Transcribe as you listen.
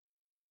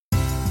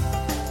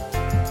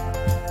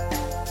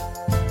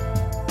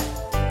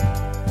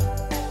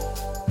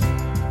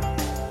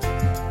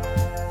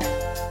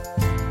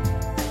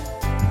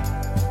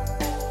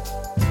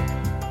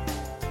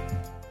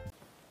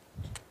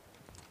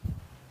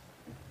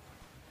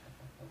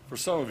For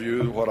some of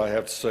you, what I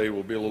have to say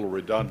will be a little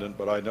redundant,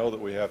 but I know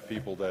that we have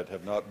people that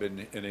have not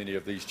been in any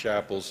of these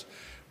chapels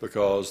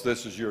because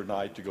this is your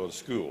night to go to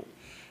school.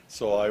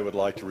 So I would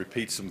like to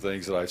repeat some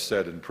things that I've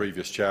said in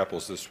previous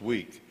chapels this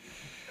week.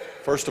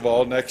 First of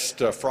all, next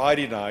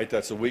Friday night,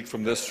 that's a week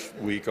from this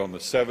week, on the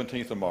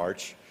 17th of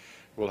March,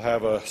 we'll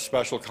have a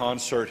special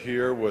concert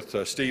here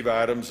with Steve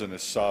Adams and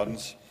his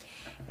sons,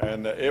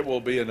 and it will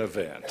be an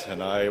event,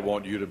 and I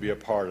want you to be a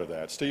part of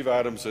that. Steve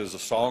Adams is a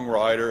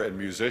songwriter and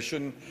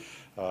musician.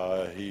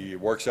 He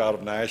works out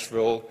of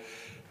Nashville.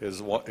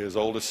 His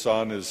oldest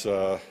son is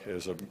a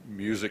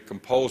music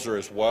composer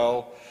as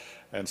well,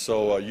 and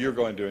so you're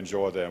going to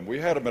enjoy them. We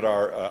had him at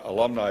our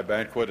alumni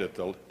banquet at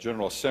the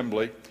General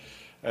Assembly,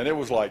 and it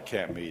was like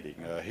camp meeting.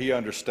 He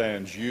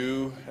understands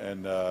you,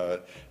 and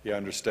he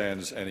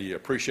understands and he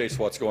appreciates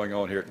what's going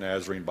on here at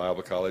Nazarene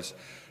Bible College.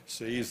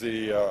 So he's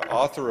the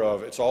author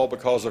of It's All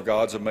Because of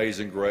God's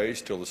Amazing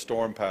Grace, Till the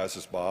Storm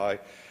Passes By.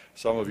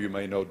 Some of you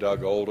may know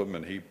Doug Oldham,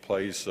 and he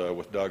plays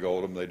with Doug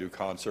Oldham. They do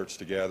concerts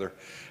together,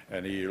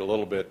 and he a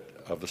little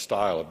bit of the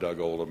style of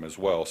Doug Oldham as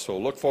well. So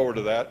look forward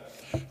to that.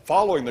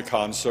 Following the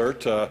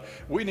concert,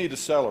 we need to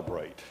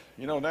celebrate.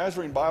 You know,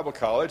 Nazarene Bible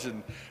College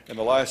in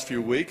the last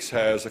few weeks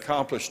has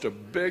accomplished a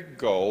big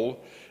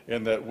goal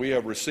in that we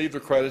have received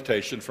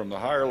accreditation from the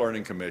Higher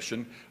Learning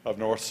Commission of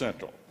North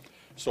Central.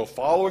 So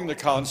following the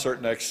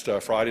concert next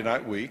Friday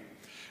night week,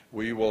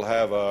 we will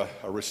have a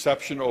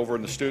reception over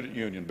in the Student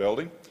Union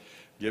building,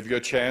 give you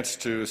a chance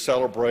to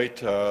celebrate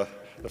the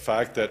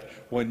fact that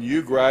when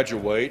you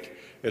graduate,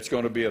 it's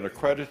going to be an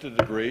accredited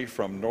degree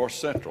from North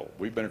Central.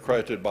 We've been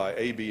accredited by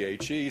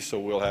ABHE, so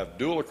we'll have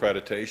dual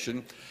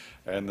accreditation,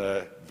 and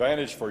the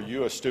advantage for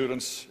you as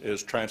students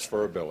is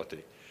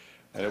transferability.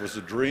 And it was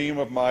a dream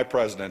of my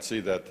presidency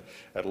that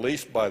at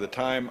least by the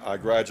time I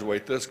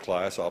graduate this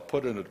class, I'll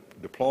put in a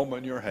diploma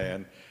in your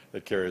hand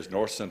that carries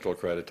North Central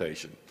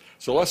accreditation.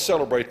 So let's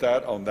celebrate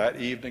that on that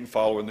evening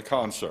following the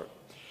concert.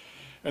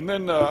 And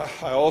then I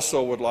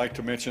also would like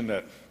to mention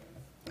that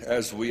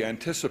as we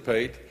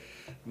anticipate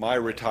my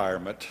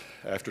retirement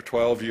after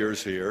 12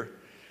 years here,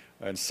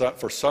 and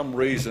for some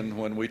reason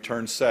when we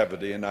turn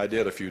 70, and I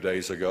did a few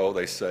days ago,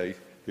 they say,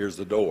 here's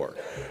the door.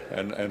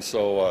 And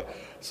so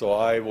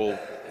I will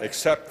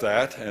accept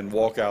that and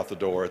walk out the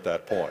door at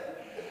that point.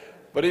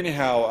 But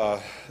anyhow,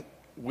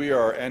 we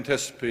are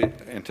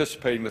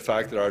anticipating the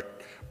fact that our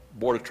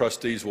Board of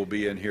Trustees will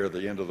be in here at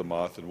the end of the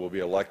month, and we'll be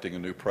electing a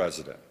new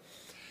president.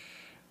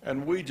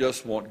 And we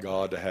just want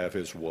God to have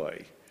his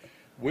way.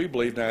 We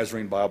believe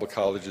Nazarene Bible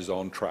College is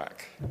on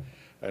track,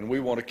 and we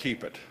want to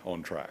keep it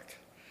on track.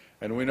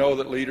 And we know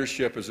that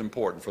leadership is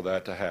important for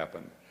that to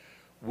happen.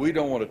 We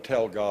don't want to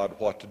tell God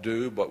what to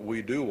do, but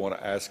we do want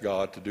to ask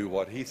God to do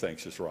what he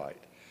thinks is right.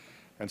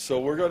 And so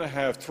we're going to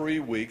have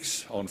 3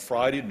 weeks on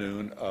Friday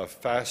noon of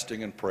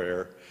fasting and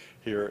prayer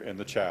here in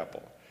the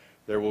chapel.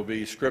 There will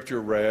be scripture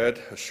read,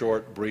 a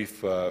short,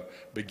 brief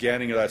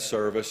beginning of that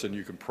service, and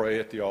you can pray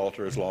at the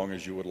altar as long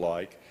as you would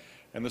like.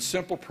 And the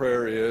simple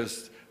prayer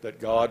is that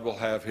God will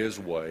have his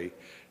way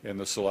in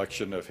the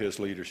selection of his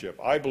leadership.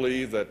 I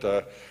believe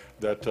that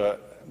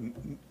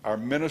our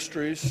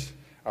ministries,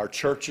 our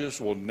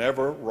churches will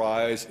never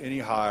rise any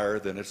higher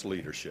than its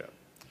leadership.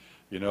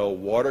 You know,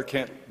 water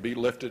can't be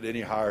lifted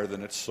any higher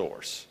than its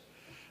source.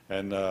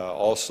 And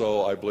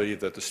also, I believe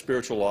that the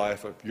spiritual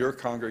life of your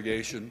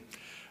congregation,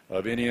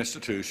 of any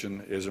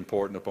institution, is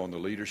important upon the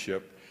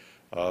leadership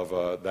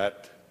of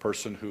that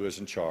person who is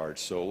in charge.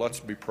 So let's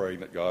be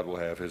praying that God will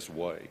have his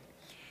way.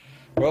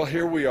 Well,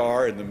 here we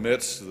are in the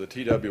midst of the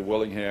T.W.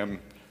 Willingham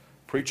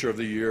Preacher of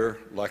the Year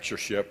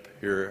lectureship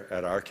here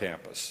at our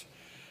campus.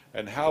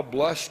 And how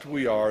blessed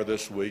we are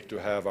this week to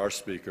have our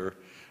speaker,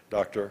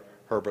 Dr.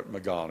 Herbert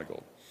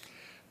McGonigle.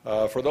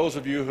 For those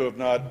of you who have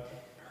not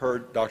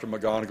heard Dr.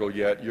 McGonigle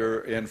yet, you're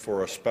in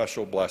for a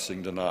special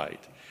blessing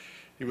tonight.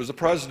 He was the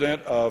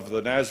president of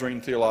the Nazarene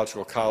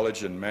Theological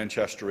College in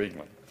Manchester,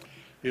 England.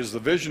 He is the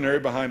visionary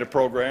behind a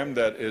program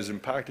that is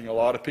impacting a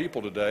lot of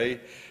people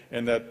today,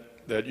 and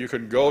that you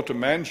can go to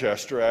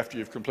Manchester after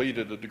you've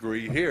completed a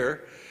degree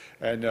here,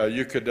 and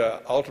you could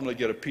ultimately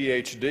get a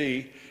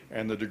PhD,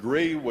 and the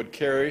degree would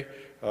carry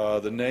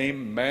the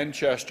name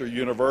Manchester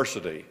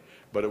University,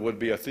 but it would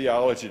be a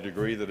theology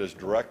degree that is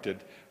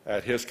directed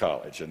at his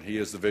college, and he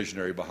is the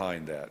visionary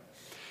behind that.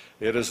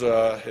 It is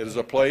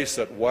a place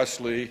that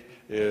Wesley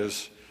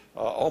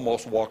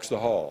almost walks the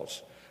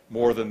halls.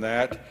 More than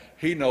that,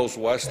 he knows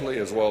Wesley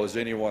as well as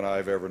anyone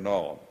I've ever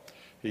known.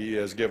 He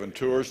has given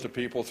tours to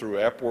people through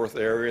Epworth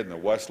area in the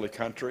Wesley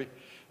country.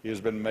 He has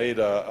been made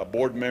a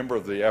board member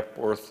of the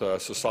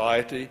Epworth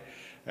Society.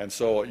 And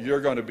so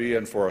you're going to be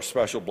in for a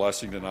special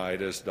blessing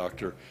tonight as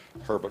Dr.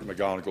 Herbert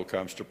McGonigle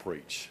comes to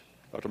preach.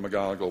 Dr.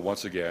 McGonigle,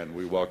 once again,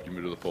 we welcome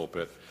you to the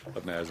pulpit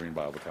of Nazarene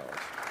Bible College.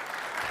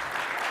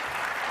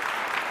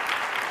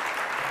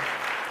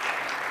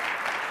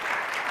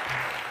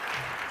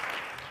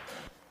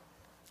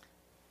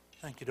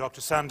 Thank you, Dr.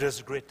 Sanders.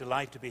 A great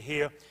delight to be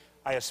here.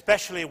 I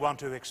especially want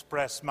to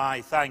express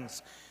my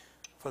thanks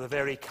for the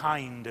very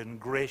kind and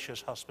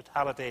gracious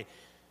hospitality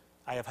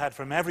I have had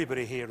from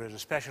everybody here,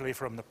 especially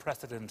from the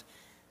President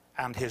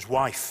and his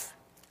wife.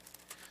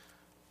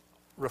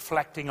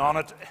 Reflecting on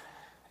it,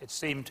 it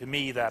seemed to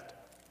me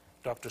that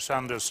Dr.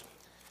 Sanders,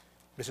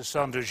 Mrs.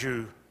 Sanders,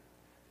 you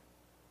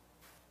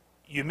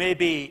may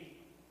be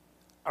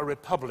a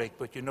republic,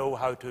 but you know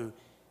how to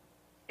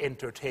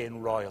entertain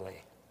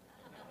royally.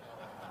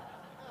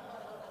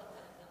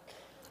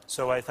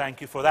 So I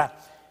thank you for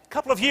that. A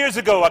couple of years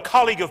ago, a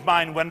colleague of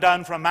mine went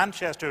down from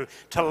Manchester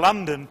to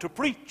London to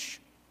preach.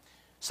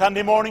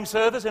 Sunday morning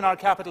service in our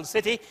capital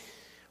city,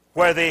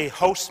 where the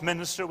host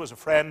minister was a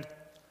friend.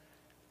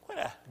 Quite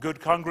a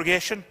good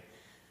congregation.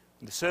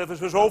 When the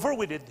service was over,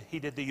 he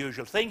did the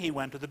usual thing. He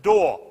went to the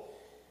door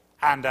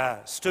and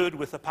stood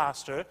with the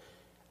pastor,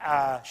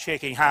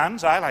 shaking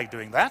hands. I like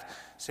doing that,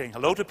 saying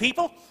hello to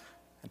people.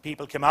 And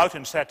people came out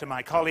and said to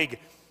my colleague,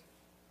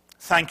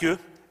 "Thank you.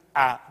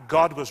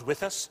 God was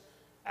with us.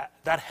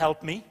 That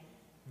helped me.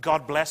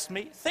 God blessed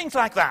me." Things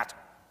like that.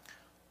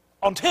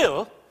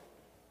 Until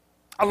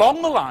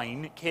along the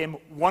line came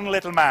one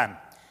little man.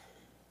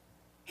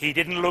 He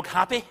didn't look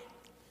happy.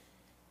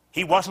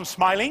 He wasn't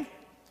smiling.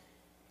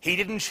 He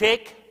didn't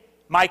shake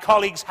my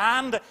colleague's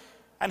hand.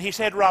 And he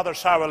said rather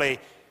sourly,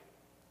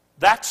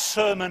 "That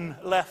sermon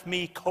left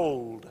me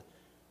cold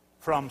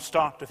from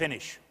start to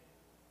finish."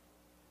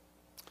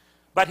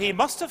 But he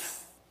must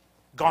have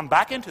gone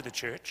back into the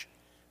church,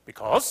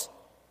 because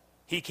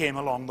he came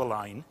along the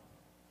line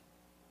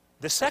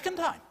the second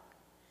time.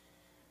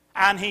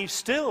 And he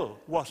still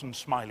wasn't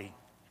smiling.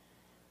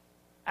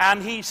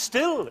 And he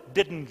still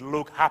didn't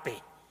look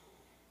happy.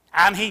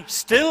 And he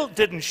still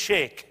didn't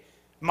shake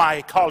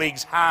my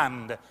colleague's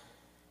hand.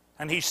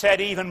 And he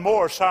said even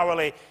more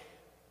sourly,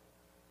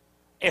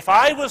 "If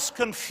I was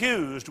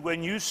confused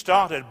when you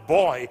started,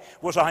 boy,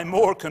 was I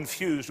more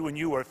confused when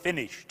you were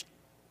finished."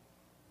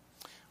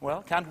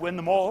 Well, can't win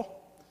them all.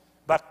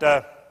 But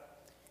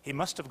he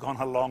must have gone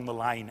along the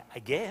line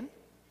again,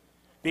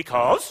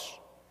 because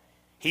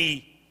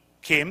he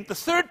came the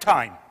third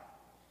time.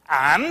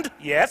 And,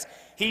 yes,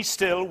 he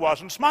still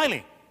wasn't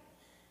smiling.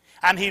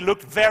 And he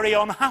looked very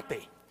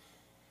unhappy.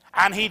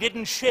 And he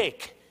didn't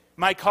shake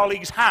my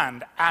colleague's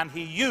hand. And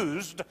he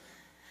used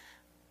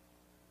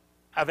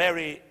a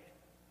very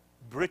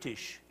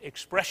British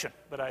expression,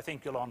 but I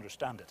think you'll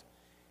understand it.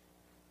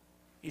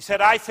 He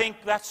said, "I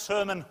think that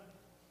sermon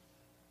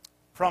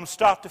from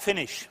start to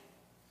finish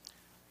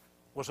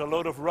was a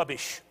load of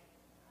rubbish."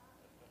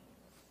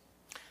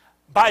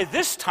 By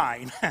this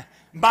time,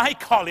 my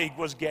colleague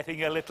was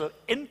getting a little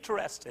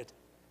interested,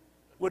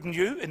 wouldn't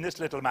you, in this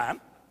little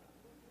man?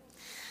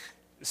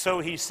 So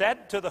he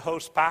said to the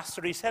host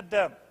pastor, he said,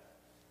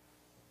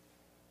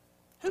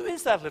 "Who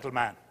is that little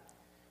man?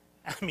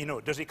 I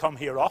mean, does he come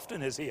here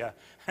often? Is he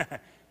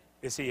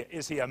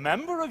a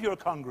member of your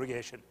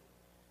congregation?"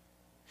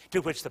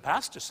 To which the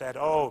pastor said,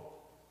 "Oh,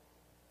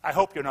 I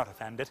hope you're not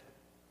offended.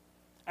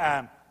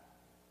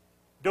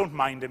 Don't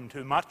mind him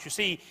too much. You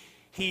see,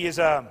 he's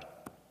a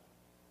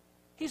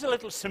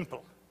little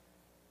simple.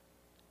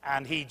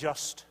 And he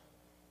just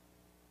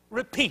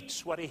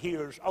repeats what he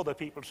hears other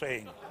people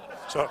saying."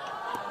 So,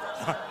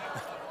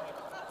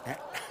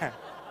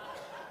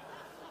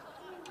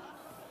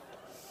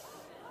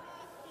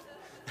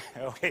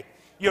 okay,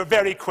 you're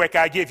very quick.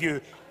 I give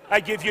you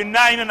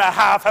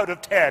 9.5 out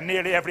of 10.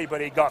 Nearly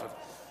everybody got it.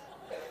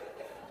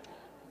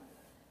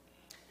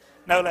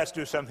 Now let's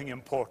do something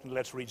important.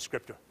 Let's read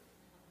Scripture.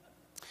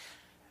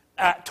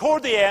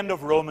 Toward the end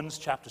of Romans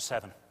chapter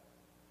 7.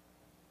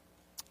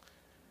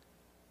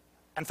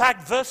 In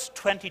fact, verse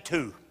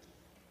 22.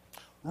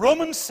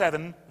 Romans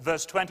 7,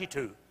 verse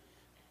 22.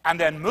 And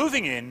then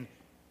moving in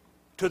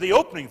to the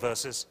opening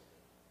verses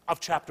of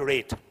chapter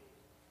 8.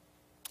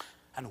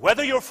 And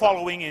whether you're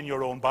following in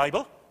your own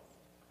Bible,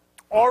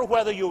 or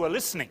whether you are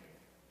listening,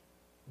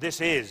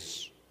 this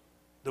is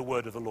the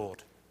word of the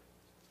Lord.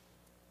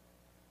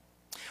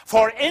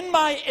 "For in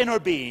my inner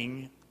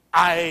being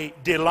I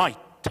delight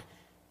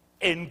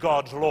in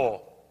God's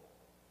law.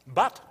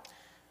 But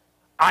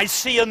I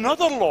see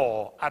another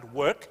law at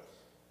work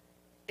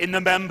in the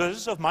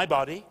members of my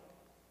body,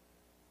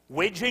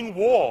 waging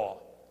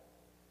war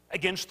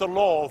against the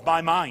law of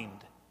my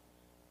mind,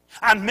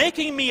 and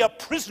making me a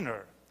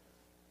prisoner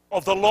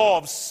of the law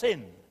of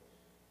sin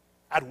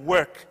at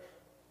work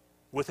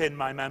within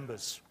my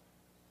members.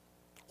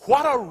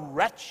 What a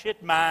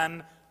wretched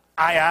man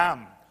I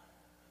am!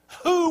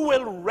 Who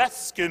will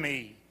rescue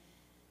me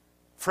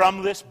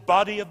from this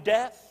body of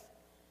death?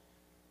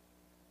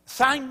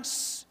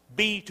 Thanks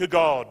be to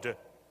God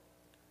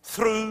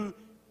through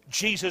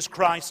Jesus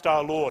Christ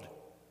our Lord.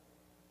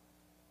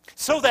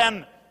 So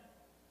then,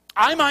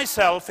 I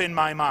myself in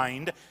my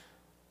mind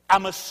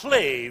am a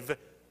slave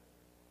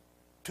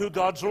to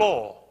God's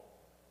law,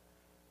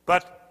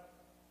 but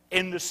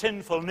in the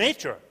sinful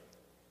nature,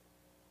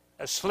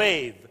 a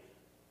slave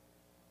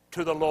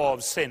to the law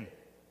of sin.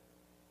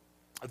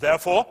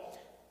 Therefore,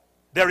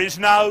 there is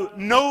now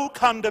no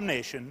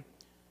condemnation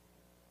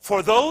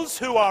for those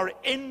who are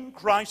in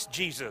Christ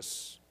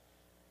Jesus,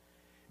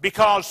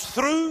 because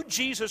through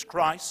Jesus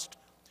Christ,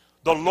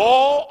 The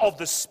law of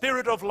the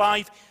Spirit of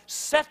life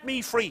set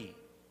me free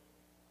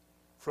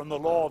from the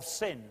law of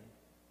sin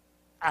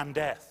and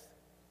death.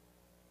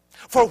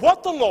 For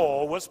what the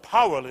law was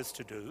powerless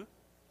to do,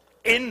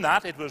 in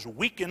that it was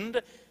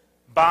weakened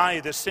by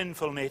the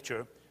sinful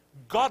nature,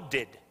 God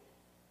did,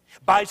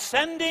 by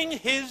sending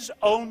his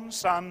own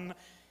Son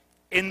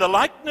in the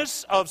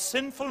likeness of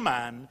sinful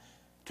man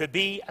to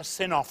be a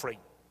sin offering.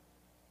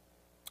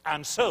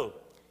 And so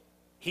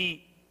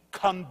he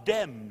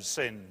condemned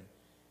sin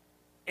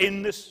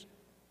in this.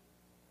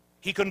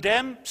 He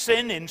condemned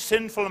sin in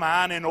sinful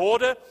man in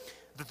order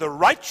that the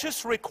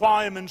righteous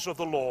requirements of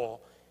the law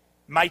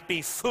might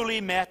be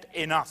fully met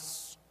in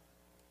us,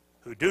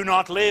 who do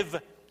not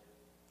live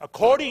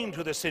according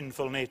to the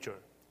sinful nature,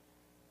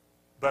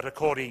 but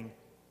according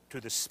to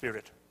the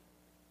Spirit.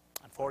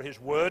 And for his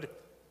word,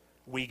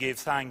 we give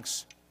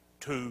thanks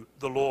to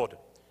the Lord.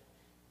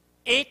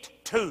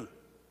 8:2,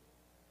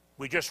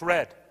 we just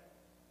read.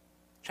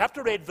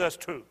 Chapter 8, verse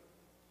 2.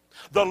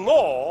 The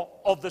law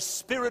of the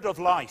Spirit of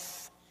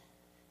life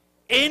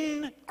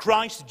in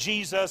Christ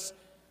Jesus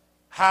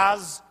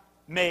has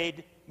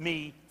made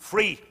me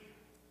free.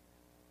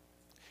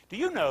 Do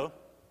you know,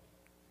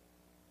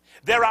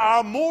 there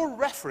are more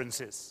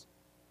references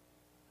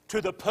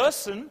to the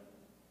person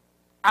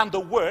and the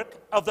work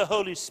of the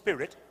Holy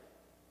Spirit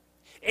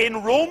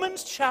in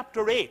Romans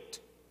chapter 8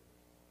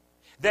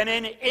 than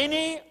in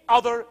any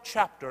other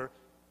chapter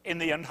in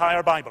the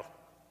entire Bible.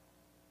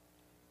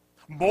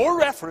 More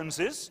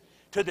references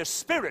to the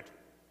Spirit,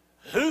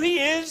 who he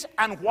is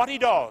and what he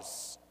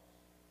does,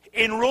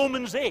 in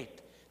Romans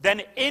 8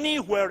 than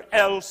anywhere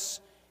else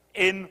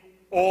in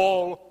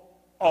all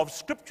of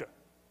Scripture.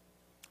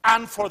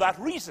 And for that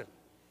reason,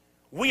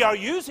 we are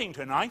using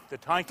tonight the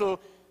title,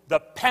 The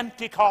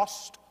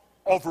Pentecost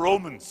of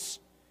Romans.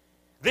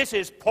 This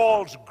is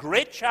Paul's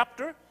great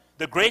chapter,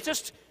 the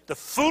greatest, the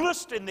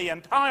fullest in the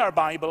entire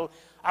Bible,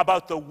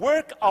 about the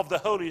work of the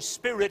Holy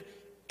Spirit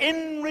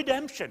in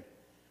redemption.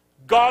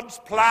 God's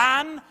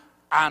plan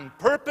and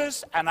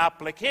purpose and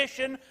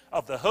application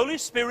of the Holy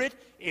Spirit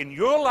in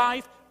your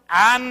life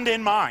and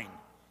in mine.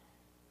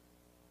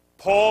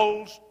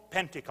 Paul's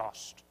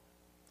Pentecost.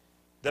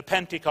 The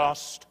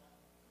Pentecost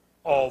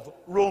of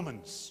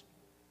Romans.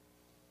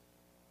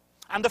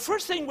 And the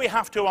first thing we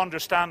have to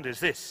understand is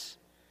this: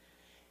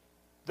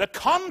 the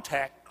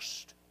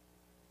context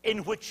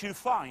in which you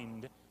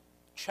find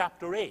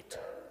chapter 8.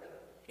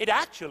 It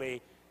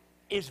actually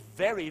is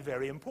very,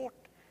 very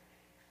important.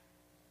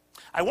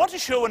 I want to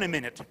show in a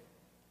minute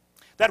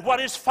that what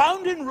is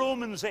found in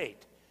Romans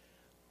 8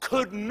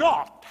 could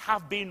not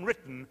have been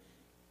written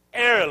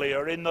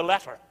earlier in the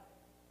letter.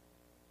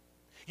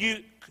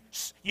 You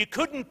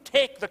couldn't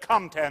take the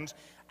contents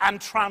and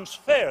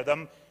transfer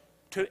them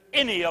to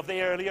any of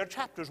the earlier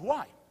chapters.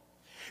 Why?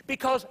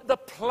 Because the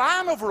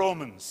plan of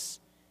Romans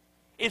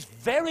is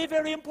very,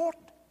 very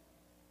important.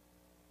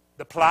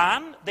 The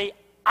plan, the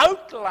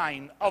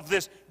outline of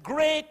this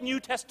great New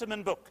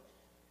Testament book,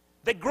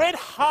 the great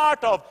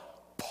heart of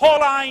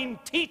Pauline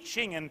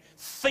teaching and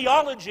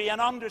theology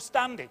and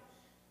understanding,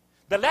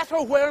 the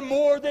letter where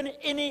more than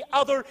any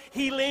other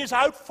he lays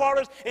out for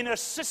us in a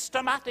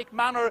systematic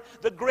manner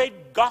the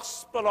great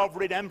gospel of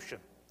redemption.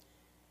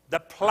 The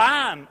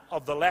plan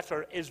of the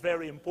letter is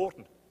very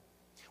important.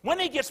 When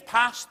he gets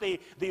past the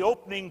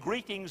opening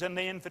greetings and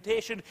the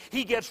invitation,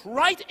 he gets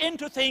right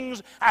into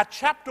things at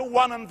chapter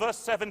 1 and verse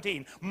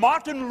 17.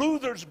 Martin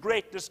Luther's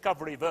great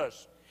discovery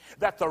verse,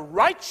 that the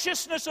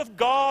righteousness of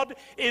God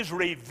is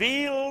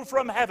revealed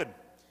from heaven.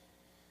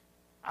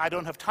 I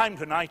don't have time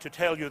tonight to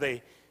tell you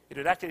it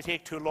would actually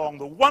take too long.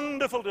 The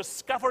wonderful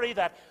discovery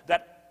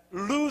that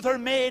Luther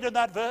made in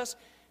that verse,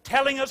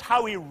 telling us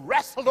how he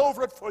wrestled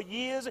over it for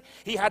years.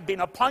 He had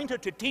been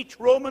appointed to teach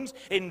Romans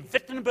in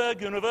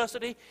Wittenberg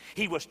University.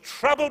 He was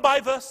troubled by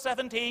verse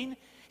 17.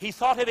 He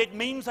thought, if it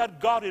means that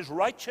God is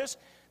righteous,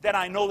 then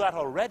I know that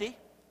already.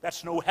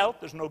 That's no help,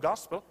 there's no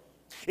gospel.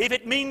 If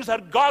it means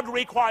that God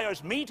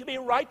requires me to be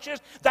righteous,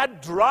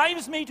 that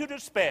drives me to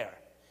despair.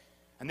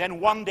 And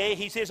then one day,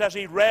 he says, as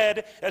he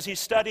read, as he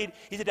studied,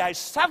 he said, I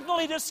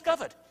suddenly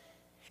discovered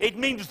it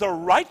means the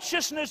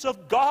righteousness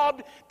of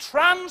God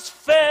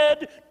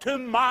transferred to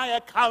my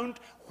account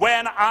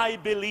when I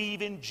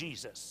believe in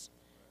Jesus.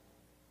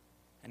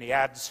 And he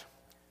adds,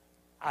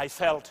 I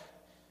felt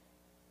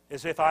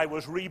as if I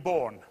was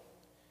reborn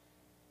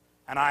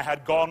and I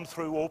had gone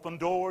through open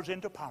doors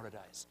into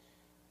paradise.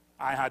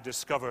 I had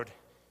discovered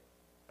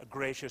a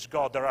gracious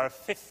God. There are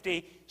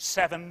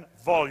 57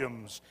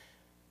 volumes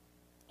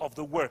of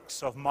the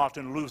works of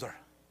Martin Luther.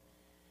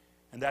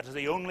 And that is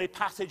the only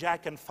passage I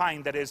can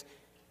find that is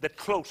the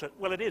closest.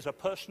 Well, it is a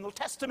personal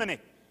testimony.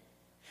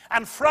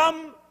 And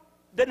from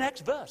the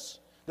next verse,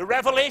 the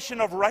revelation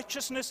of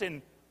righteousness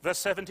in verse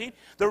 17,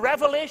 the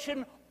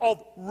revelation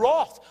of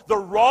wrath. The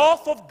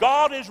wrath of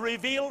God is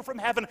revealed from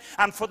heaven.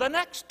 And for the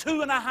next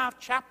 2.5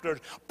 chapters,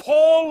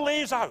 Paul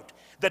lays out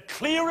the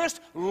clearest,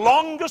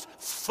 longest,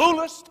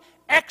 fullest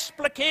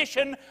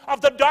explication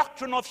of the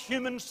doctrine of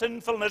human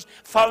sinfulness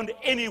found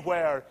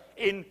anywhere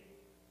in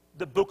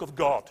the book of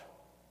God.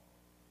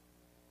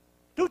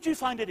 Don't you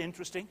find it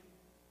interesting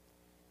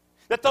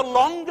that the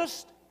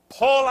longest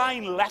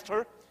Pauline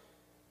letter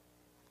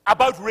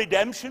about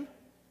redemption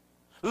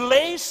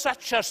lays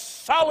such a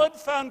solid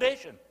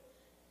foundation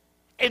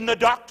in the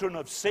doctrine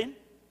of sin?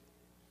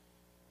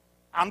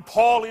 And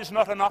Paul is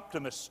not an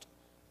optimist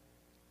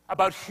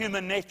about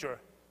human nature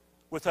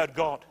without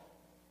God.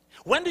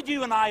 When did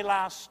you and I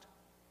last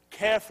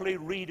carefully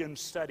read and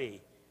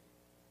study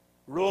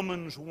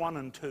Romans 1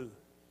 and 2?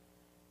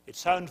 It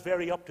sounds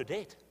very up to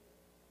date.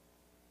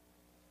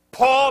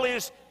 Paul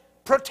is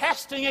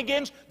protesting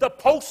against the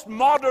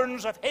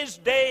postmoderns of his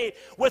day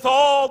with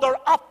all their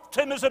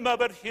optimism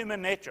about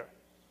human nature.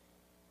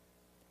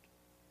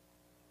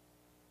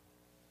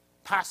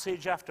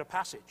 Passage after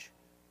passage,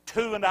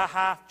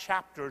 2.5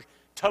 chapters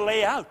to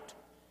lay out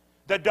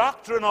the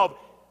doctrine of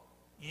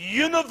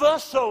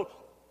universal,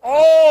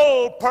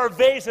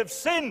 all-pervasive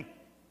sin,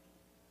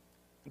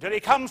 until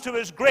he comes to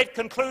his great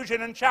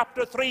conclusion in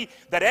chapter 3,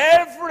 that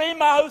every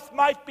mouth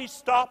might be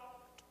stopped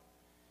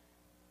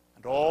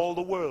and all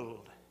the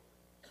world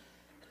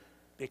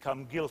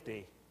become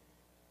guilty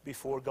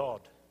before God.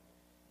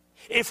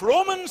 If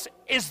Romans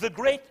is the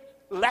great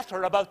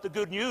letter about the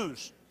good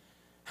news,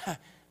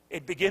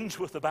 it begins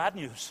with the bad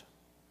news.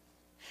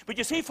 But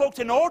you see, folks,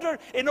 in order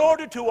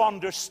to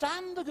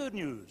understand the good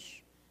news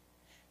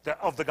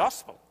of the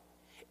gospel,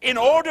 in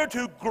order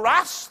to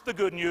grasp the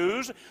good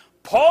news,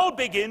 Paul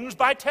begins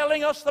by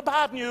telling us the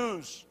bad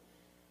news.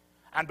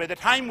 And by the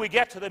time we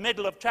get to the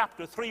middle of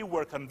chapter 3,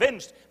 we're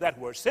convinced that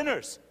we're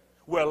sinners.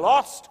 We're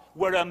lost.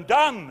 We're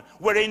undone.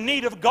 We're in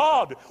need of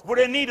God. We're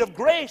in need of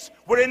grace.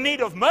 We're in need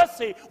of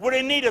mercy. We're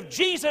in need of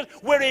Jesus.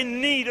 We're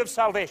in need of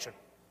salvation.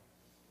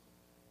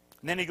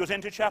 And then he goes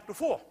into chapter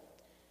 4.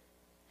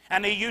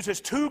 And he uses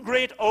 2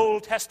 great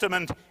Old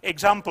Testament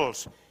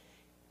examples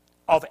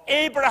of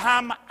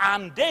Abraham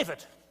and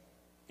David.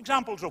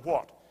 Examples of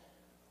what?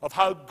 Of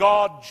how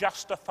God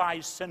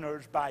justifies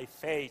sinners by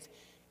faith,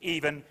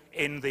 even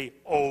in the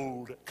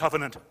Old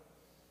Covenant.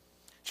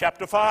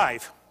 Chapter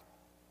 5.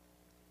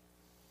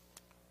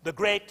 The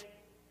great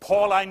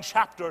Pauline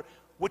chapter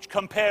which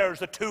compares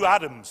the 2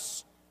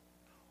 Adams.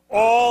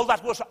 All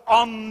that was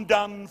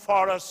undone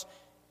for us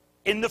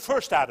in the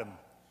first Adam,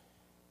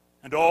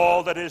 and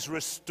all that is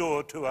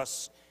restored to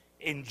us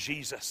in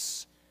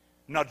Jesus.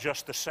 Not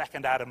just the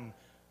second Adam,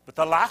 but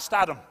the last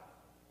Adam.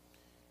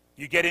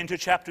 You get into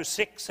chapter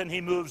 6 and he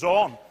moves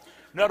on.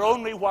 Not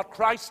only what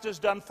Christ has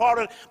done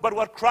for us, but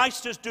what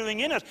Christ is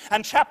doing in us.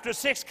 And chapter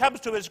 6 comes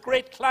to his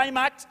great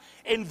climax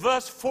in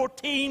verse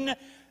 14.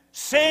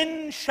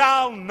 Sin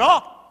shall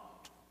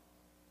not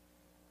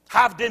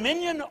have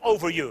dominion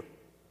over you.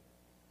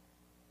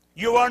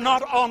 You are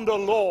not under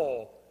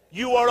law.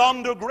 You are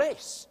under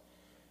grace.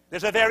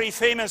 There's a very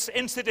famous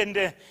incident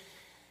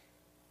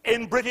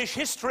in British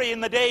history in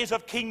the days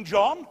of King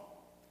John,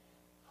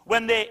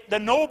 when the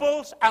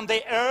nobles and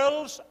the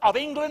earls of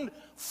England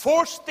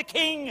forced the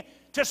king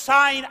to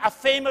sign a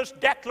famous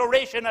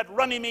declaration at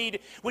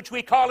Runnymede, which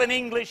we call in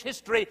English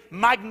history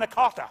Magna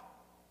Carta.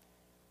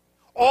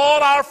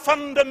 All our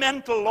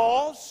fundamental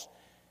laws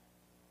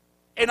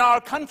in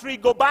our country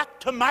go back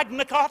to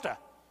Magna Carta.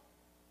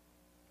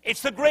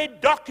 It's the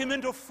great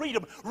document of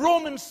freedom.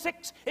 Romans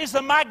 6 is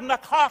the Magna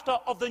Carta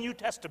of the New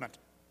Testament.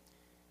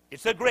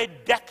 It's the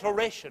great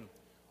declaration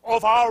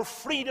of our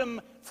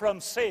freedom from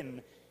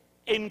sin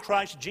in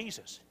Christ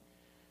Jesus.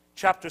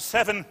 Chapter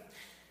 7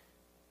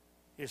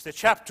 is the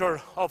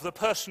chapter of the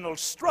personal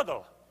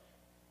struggle.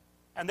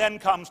 And then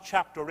comes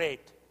chapter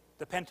 8,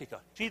 the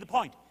Pentecost. See the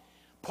point?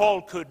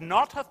 Paul could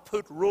not have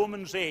put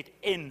Romans 8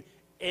 in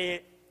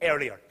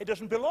earlier. It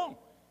doesn't belong.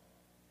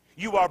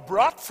 You are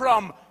brought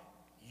from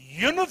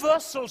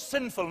universal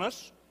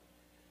sinfulness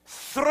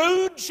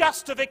through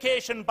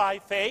justification by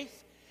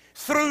faith,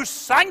 through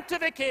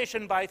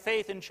sanctification by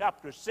faith in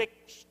chapter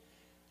 6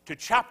 to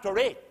chapter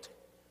 8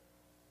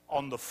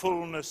 on the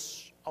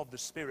fullness of the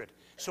Spirit.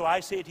 So I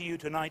say to you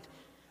tonight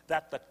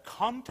that the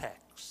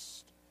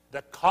context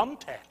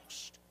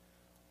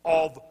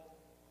of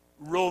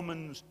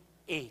Romans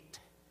 8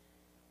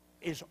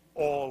 is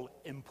all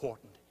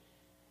important.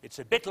 It's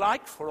a bit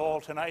like, for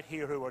all tonight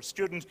here who are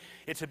students,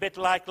 it's a bit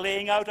like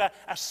laying out a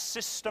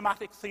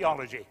systematic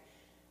theology,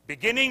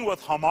 beginning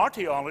with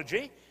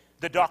hamartiology,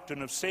 the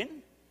doctrine of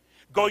sin,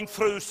 going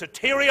through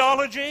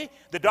soteriology,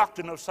 the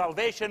doctrine of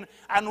salvation,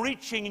 and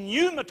reaching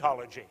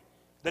pneumatology,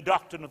 the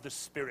doctrine of the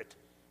Spirit,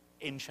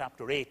 in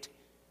chapter 8,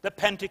 the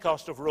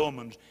Pentecost of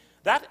Romans.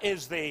 That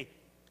is the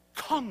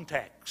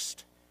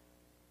context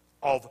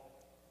of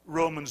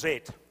Romans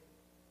 8.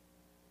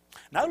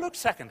 Now look,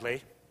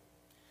 secondly,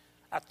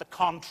 at the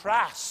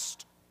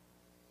contrast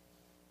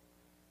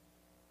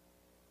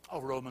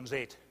of Romans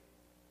 8.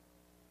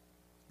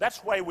 That's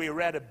why we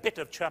read a bit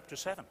of chapter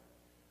 7.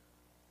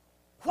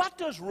 What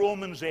does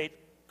Romans 8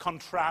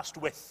 contrast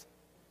with?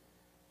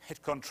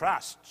 It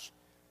contrasts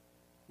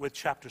with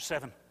chapter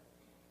 7.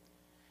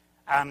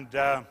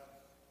 And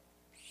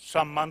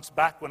some months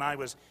back, when I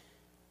was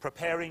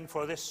preparing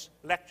for this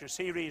lecture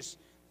series,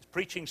 this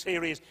preaching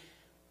series,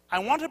 I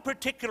wanted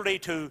particularly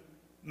to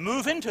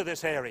move into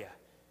this area,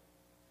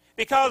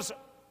 Because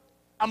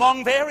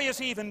among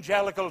various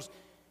evangelicals,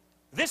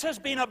 this has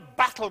been a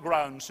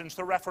battleground since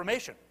the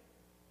Reformation.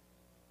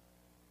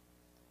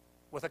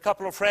 With a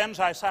couple of friends,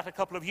 I sat a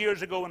couple of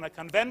years ago in a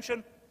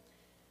convention,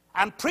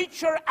 and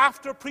preacher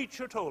after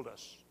preacher told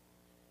us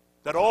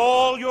that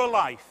all your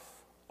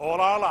life,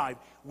 all our life,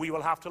 we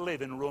will have to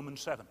live in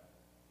Romans 7.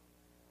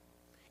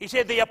 He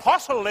said, the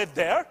apostle lived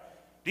there.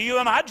 Do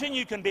you imagine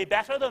you can be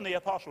better than the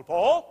apostle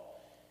Paul?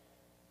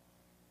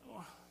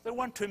 There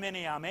weren't too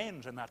many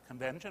amens in that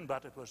convention,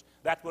 but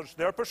that was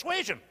their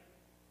persuasion.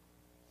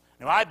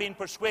 Now, I've been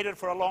persuaded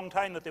for a long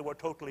time that they were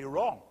totally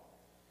wrong.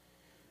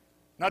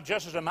 Not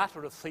just as a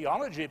matter of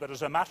theology, but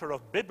as a matter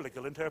of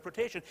biblical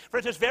interpretation. For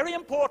it is very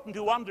important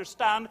to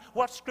understand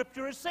what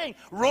Scripture is saying.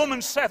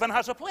 Romans 7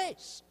 has a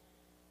place.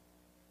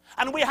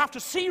 And we have to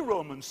see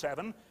Romans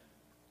 7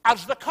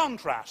 as the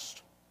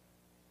contrast.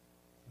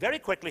 Very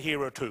quickly,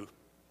 here are two.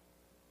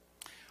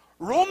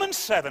 Romans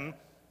 7,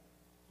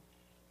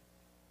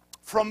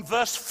 from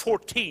verse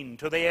 14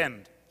 to the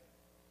end,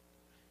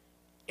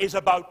 is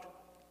about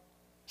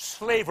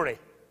slavery.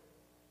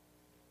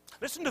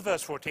 Listen to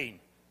verse 14.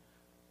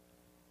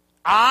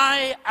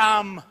 I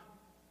am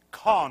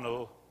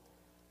carnal,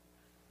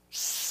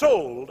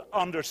 sold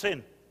under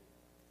sin.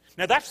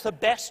 Now that's the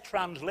best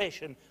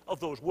translation of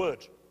those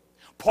words.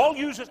 Paul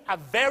uses a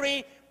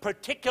very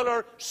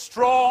particular,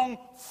 strong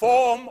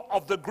form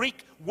of the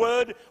Greek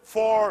word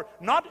for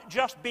not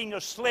just being a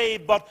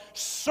slave, but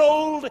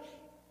sold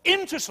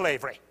into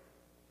slavery.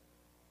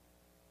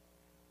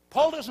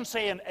 Paul doesn't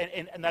say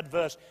in that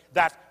verse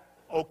that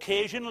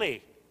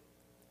occasionally,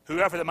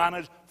 whoever the man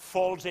is,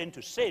 falls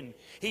into sin.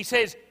 He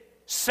says,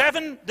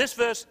 this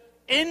verse,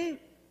 in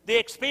the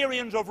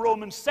experience of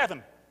Romans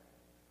 7,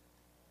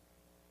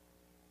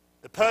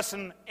 the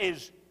person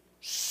is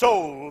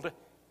sold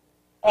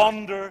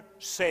under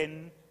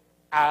sin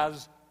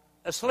as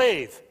a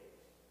slave.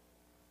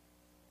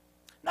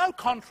 Now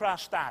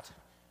contrast that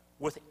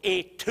with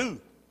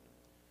 8:2.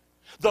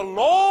 The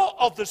law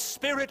of the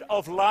Spirit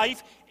of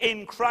life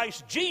in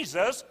Christ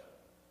Jesus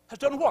has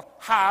done what?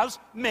 Has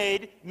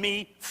made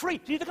me free.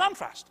 See the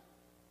contrast?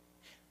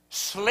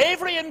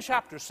 Slavery in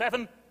chapter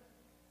 7,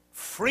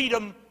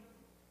 freedom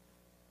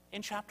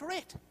in chapter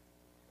 8.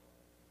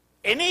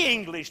 Any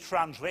English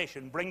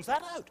translation brings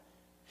that out.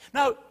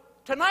 Now,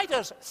 tonight,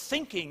 as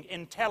thinking,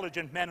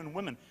 intelligent men and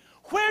women,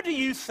 where do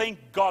you think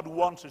God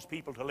wants his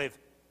people to live?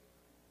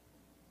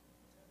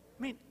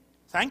 I mean,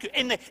 thank you.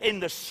 In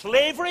the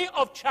slavery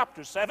of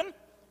chapter 7,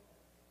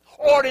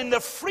 or in the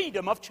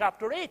freedom of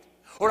chapter 8?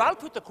 Or I'll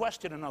put the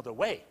question another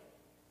way.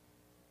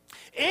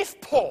 If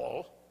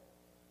Paul,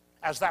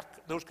 as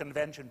those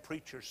convention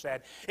preachers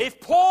said, if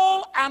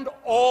Paul and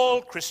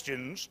all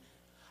Christians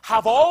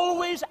have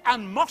always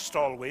and must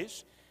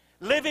always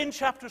live in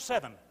chapter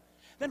 7,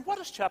 then what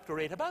is chapter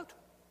 8 about?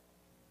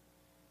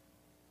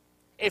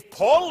 If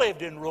Paul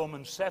lived in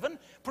Romans 7,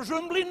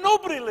 presumably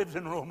nobody lives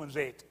in Romans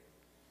 8.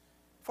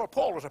 For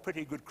Paul was a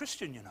pretty good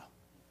Christian, you know.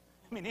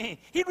 I mean,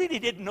 he really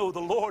did know the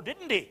Lord,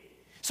 didn't he?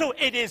 So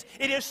it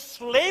is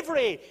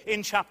slavery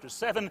in chapter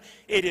 7.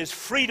 It is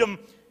freedom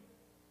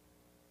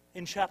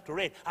in chapter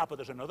 8. But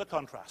there's another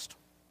contrast.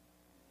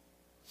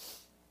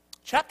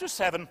 Chapter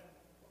 7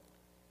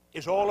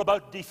 is all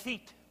about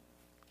defeat.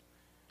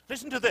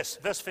 Listen to this,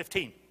 verse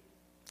 15.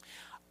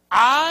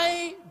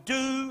 I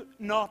do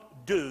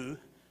not do,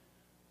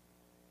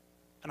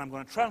 and I'm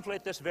going to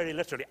translate this very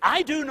literally,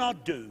 I do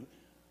not do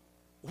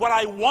what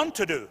I want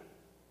to do.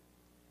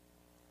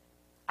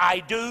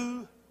 I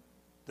do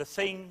the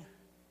thing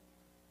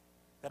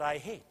that I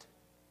hate.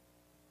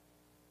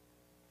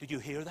 Did you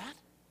hear that?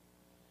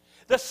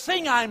 The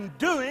thing I'm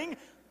doing,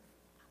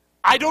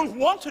 I don't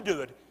want to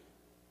do it,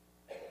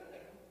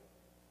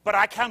 but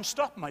I can't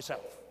stop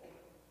myself.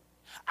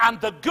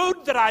 And the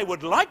good that I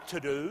would like to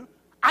do,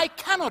 I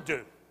cannot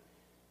do.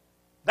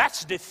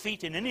 That's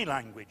defeat in any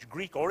language,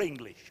 Greek or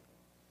English.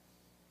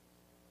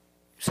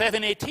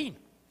 7:18.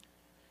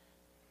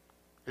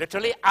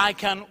 Literally, I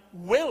can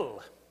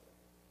will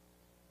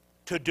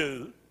to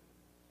do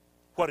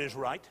what is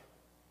right,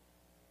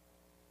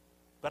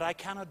 but I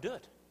cannot do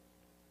it.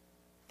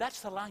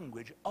 That's the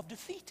language of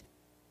defeat.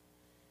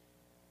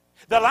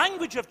 The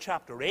language of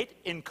chapter 8,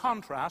 in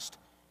contrast,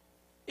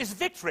 is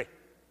victory.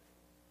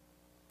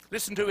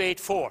 Listen to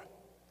 8:4.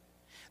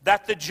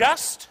 That the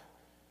just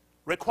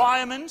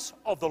requirements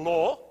of the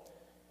law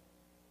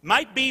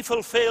might be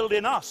fulfilled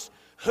in us,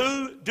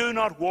 who do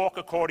not walk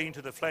according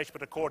to the flesh,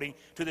 but according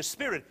to the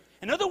Spirit.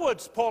 In other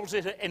words, Paul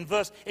says in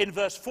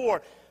verse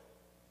 4,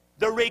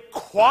 the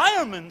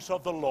requirements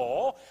of the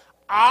law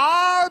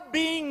are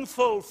being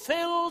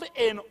fulfilled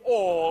in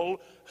all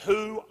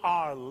who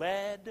are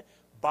led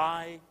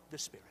by the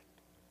Spirit.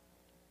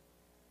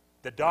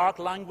 The dark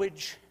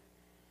language,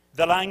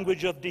 the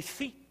language of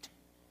defeat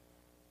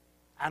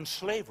and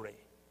slavery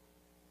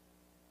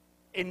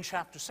in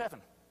chapter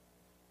 7,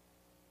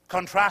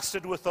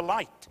 contrasted with the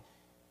light,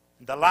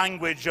 the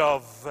language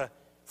of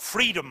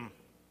freedom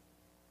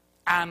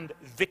and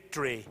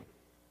victory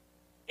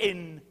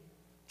in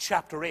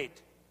chapter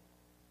 8.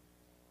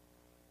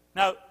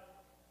 Now,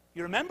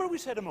 You remember we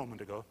said a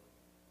moment ago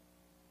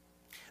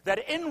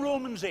that in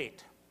Romans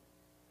 8,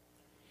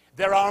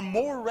 there are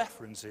more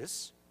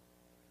references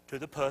to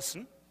the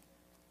person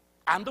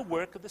and the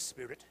work of the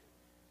Spirit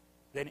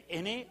than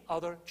any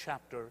other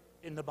chapter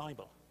in the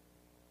Bible.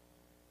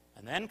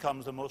 And then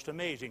comes the most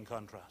amazing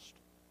contrast.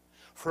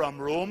 From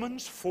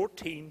Romans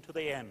 14 to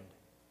the end,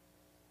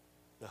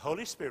 the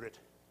Holy Spirit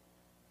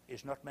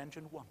is not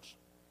mentioned once.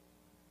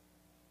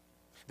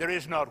 There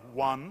is not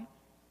one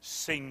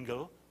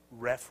single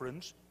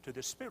reference to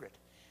the Spirit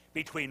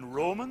between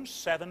Romans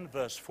 7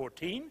 verse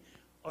 14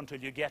 until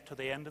you get to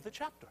the end of the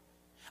chapter.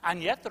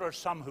 And yet there are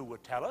some who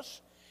would tell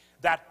us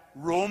that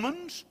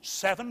Romans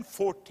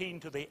 7:14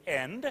 to the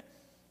end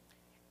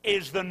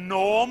is the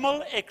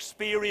normal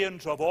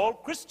experience of all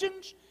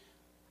Christians,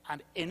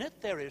 and in it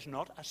there is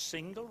not a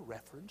single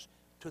reference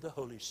to the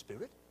Holy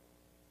Spirit.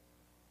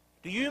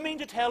 Do you mean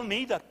to tell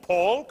me that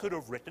Paul could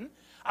have written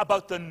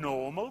about the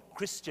normal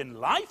Christian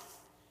life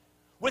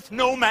with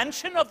no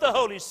mention of the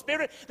Holy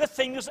Spirit? The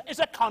thing is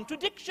a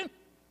contradiction.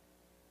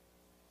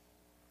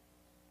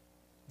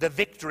 The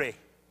victory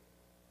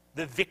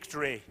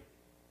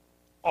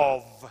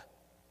of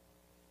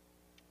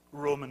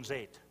Romans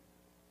 8.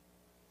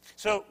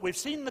 So we've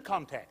seen the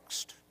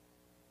context.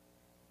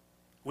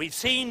 We've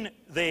seen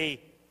the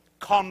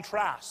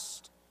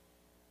contrast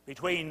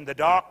between the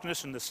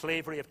darkness and the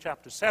slavery of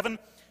chapter 7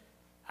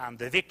 and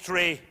the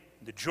victory,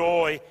 the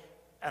joy,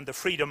 and the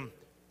freedom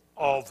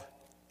of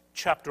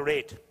chapter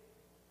 8.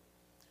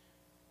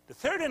 The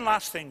third and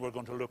last thing we're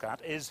going to look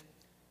at is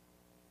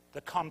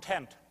the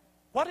content.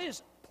 What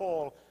is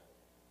Paul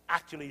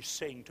actually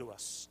saying to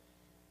us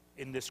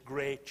in this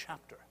great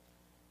chapter,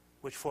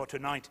 which for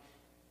tonight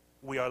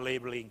we are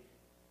labeling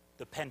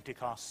the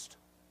Pentecost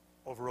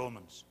of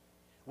Romans?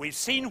 We've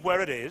seen where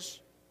it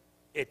is,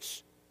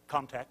 its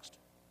context.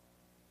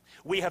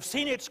 We have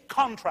seen its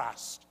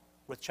contrast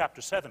with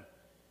chapter 7.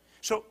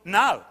 So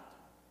now,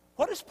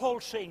 what is Paul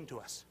saying to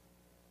us?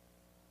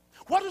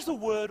 What is the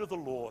word of the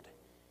Lord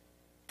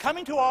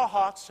coming to our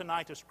hearts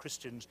tonight as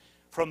Christians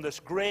from this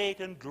great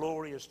and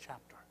glorious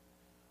chapter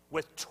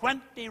with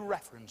 20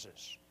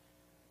 references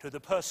to the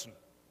person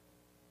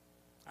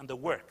and the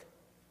work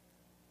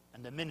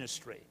and the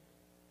ministry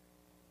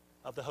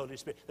of the Holy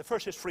Spirit? The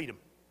first is freedom.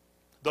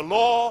 The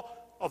law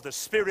of the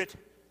Spirit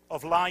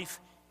of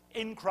life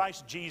in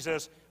Christ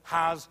Jesus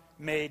has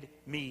made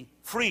me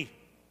free.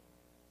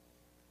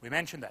 We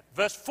mentioned that.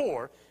 Verse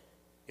 4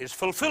 is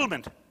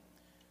fulfillment.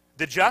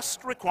 The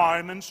just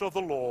requirements of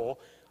the law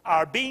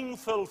are being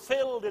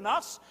fulfilled in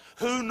us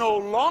who no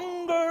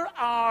longer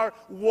are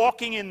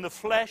walking in the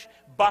flesh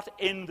but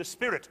in the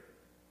Spirit.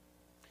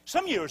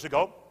 Some years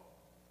ago,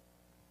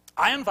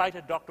 I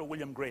invited Dr.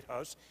 William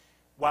Greathouse,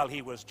 while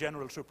he was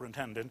General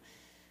Superintendent,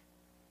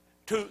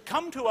 to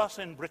come to us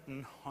in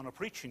Britain on a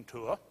preaching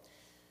tour,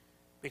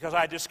 because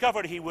I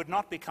discovered he would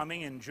not be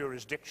coming in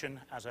jurisdiction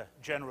as a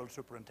General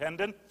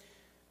Superintendent,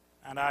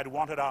 and I'd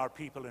wanted our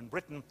people in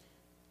Britain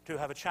to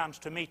have a chance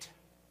to meet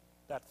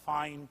that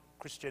fine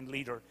Christian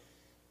leader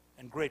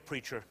and great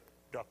preacher,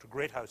 Dr.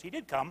 Greathouse. He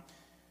did come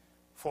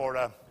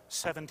for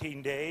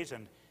 17 days,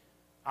 and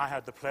I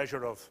had the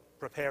pleasure of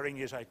preparing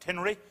his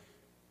itinerary.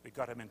 We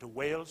got him into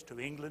Wales, to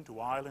England,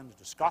 to Ireland,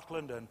 to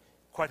Scotland, and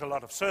quite a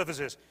lot of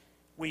services.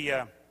 We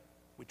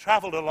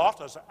traveled a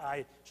lot as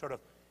I sort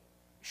of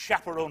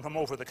chaperoned him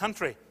over the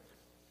country.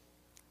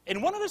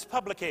 In one of his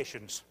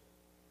publications,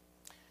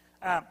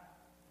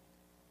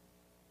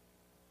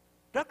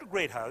 Dr.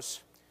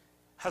 Greathouse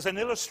has an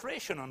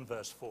illustration on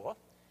verse 4,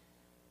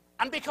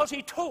 and because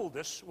he told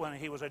this when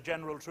he was a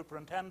general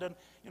superintendent,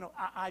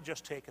 I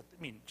just take it.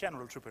 I mean,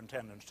 general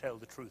superintendents tell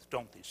the truth,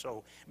 don't they?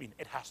 So,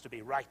 it has to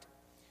be right.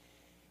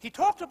 He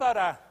talked about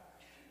a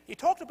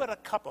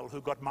couple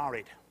who got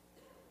married,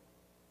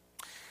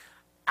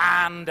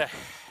 and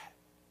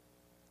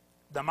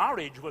the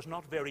marriage was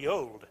not very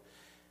old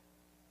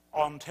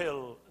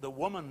until the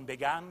woman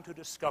began to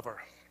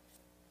discover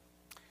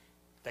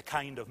the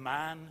kind of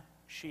man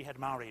she had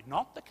married.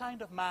 Not the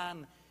kind of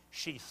man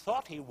she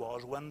thought he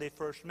was when they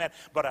first met,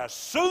 but as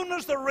soon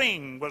as the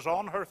ring was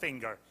on her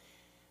finger,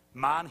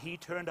 man, he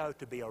turned out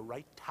to be a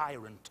right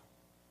tyrant.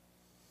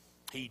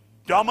 He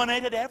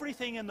dominated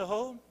everything in the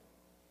home.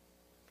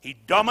 He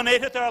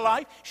dominated their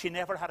life. She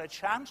never had a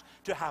chance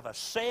to have a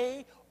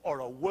say or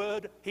a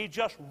word. He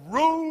just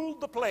ruled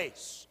the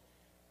place.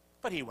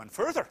 But he went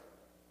further.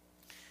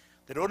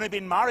 They'd only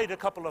been married a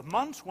couple of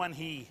months when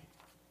he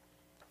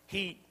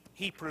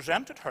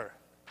presented her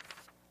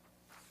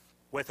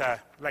with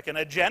like an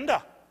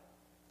agenda.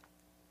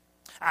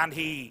 And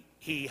he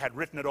had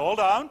written it all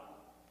down,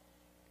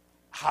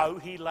 how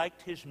he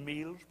liked his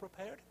meals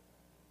prepared,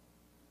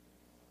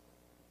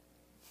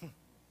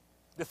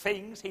 the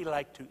things he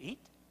liked to eat,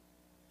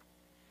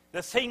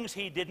 the things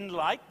he didn't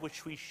like,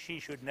 which she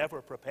should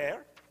never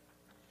prepare,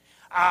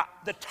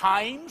 the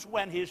times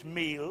when his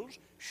meals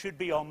should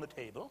be on the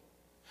table,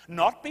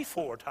 not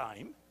before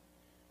time,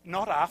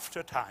 not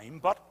after time,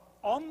 but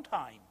on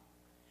time.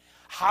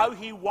 How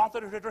he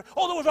wanted her to...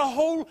 Oh, there was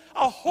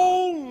a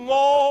whole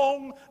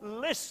long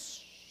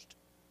list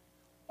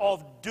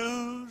of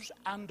do's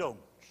and don'ts.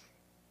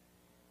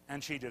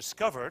 And she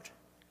discovered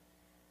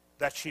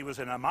that she was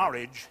in a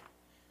marriage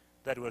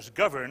that was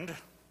governed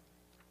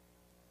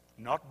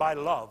not by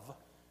love,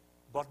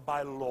 but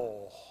by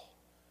law.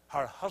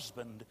 Her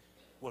husband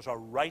was a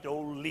right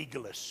old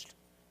legalist,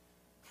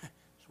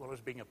 as well as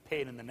being a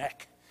pain in the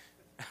neck.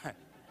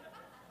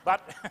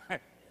 But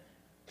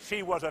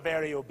she was a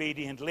very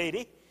obedient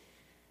lady.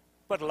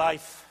 But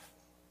life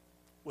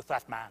with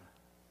that man,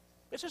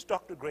 this is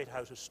Dr.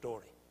 Greathouse's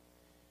story.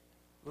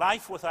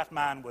 Life with that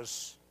man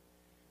was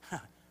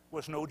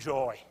no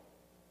joy.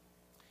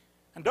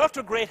 And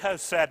Dr.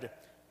 Greathouse said,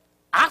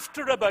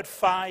 after about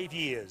 5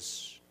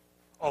 years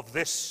of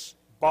this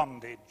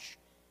bondage,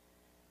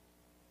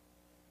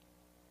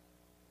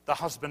 the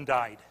husband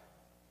died.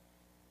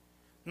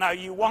 Now,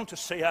 you want to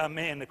say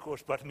amen, of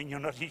course, but I mean,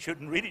 you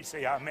shouldn't really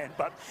say amen,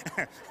 but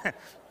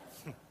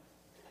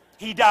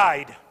he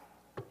died.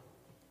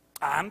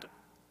 And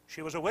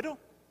she was a widow.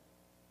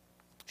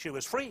 She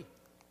was free.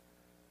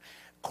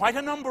 Quite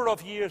a number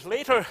of years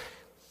later,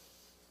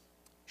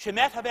 she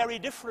met a very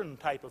different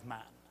type of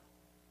man.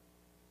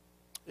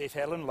 They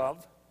fell in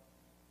love,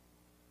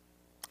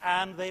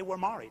 and they were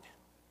married.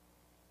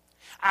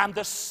 And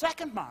the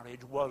second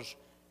marriage was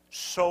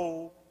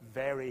so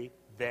very,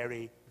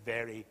 very,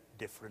 very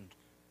different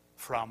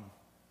from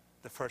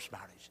the first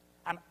marriage.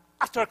 An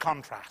utter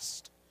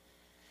contrast.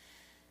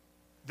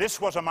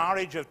 This was a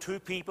marriage of two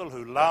people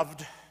who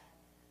loved,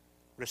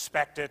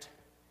 respected,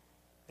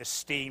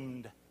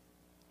 esteemed,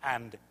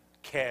 and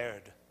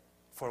cared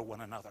for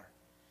one another.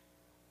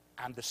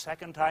 And the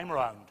second time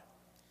round,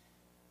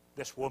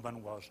 this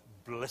woman was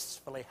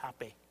blissfully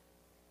happy.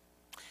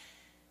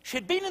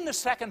 She'd been in the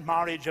second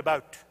marriage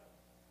about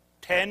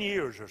 10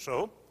 years or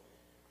so,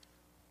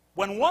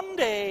 when one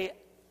day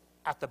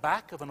at the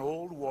back of an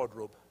old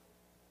wardrobe,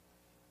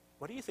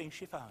 what do you think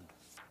she found?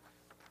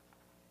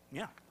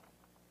 Yeah.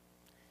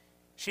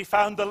 She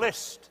found the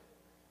list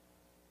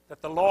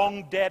that the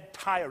long-dead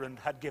tyrant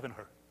had given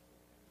her.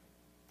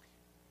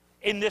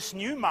 In this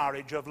new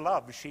marriage of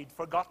love, she'd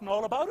forgotten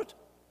all about it.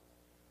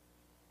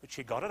 But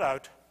she got it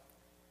out,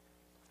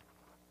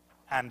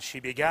 and she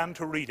began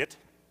to read it,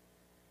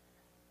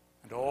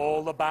 and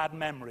all the bad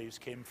memories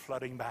came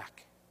flooding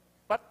back.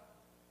 But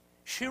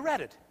she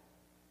read it.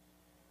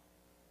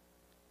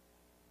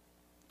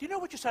 Do you know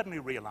what she suddenly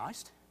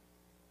realized?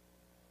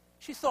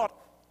 She thought,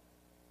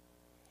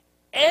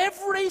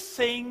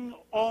 everything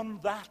on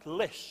that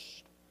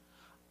list,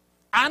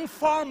 and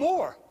far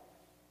more,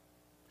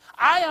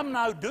 I am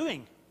now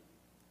doing,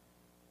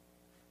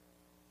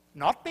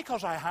 not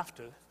because I have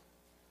to,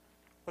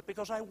 but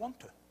because I want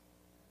to.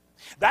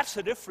 That's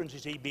the difference, you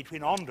see,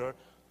 between under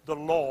the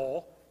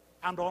law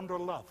and under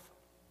love.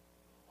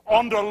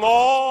 Under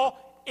law,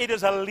 it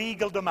is a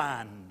legal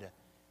demand.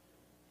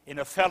 In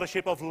a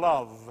fellowship of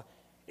love,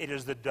 it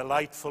is the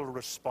delightful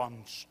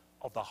response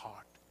of the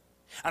heart.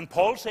 And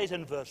Paul says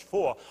in verse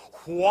 4,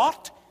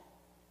 what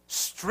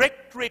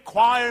strict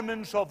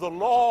requirements of the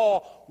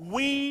law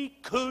we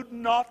could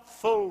not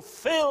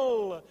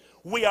fulfill,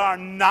 we are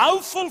now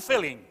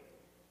fulfilling,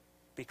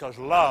 because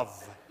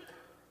love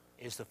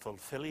is the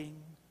fulfilling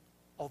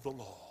of the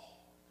law.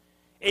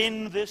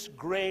 In this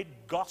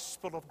great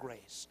gospel of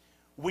grace,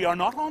 we are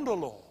not under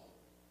law.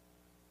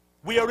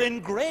 We are in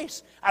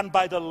grace, and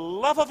by the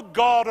love of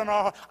God, and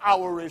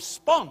our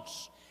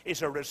response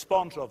is a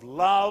response of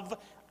love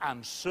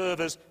and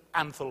service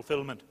and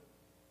fulfillment.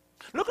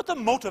 Look at the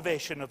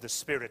motivation of the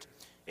Spirit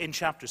in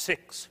chapter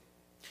 6.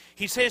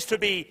 He says to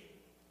be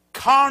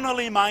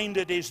carnally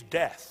minded is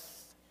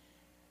death.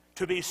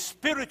 To be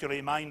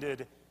spiritually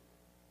minded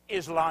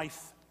is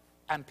life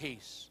and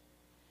peace.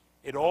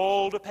 It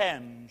all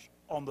depends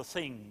on the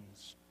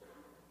things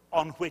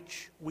on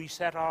which we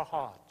set our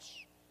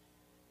hearts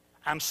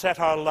and set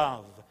our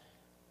love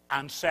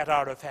and set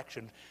our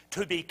affection.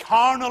 To be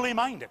carnally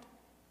minded,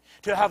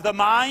 to have the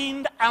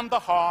mind and the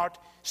heart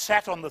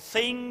set on the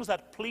things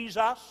that please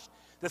us,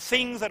 the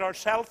things that are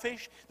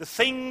selfish, the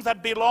things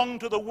that belong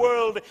to the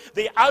world,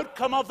 the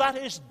outcome of that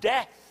is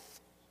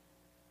death.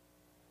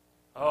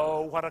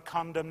 Oh, what a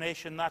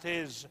condemnation that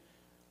is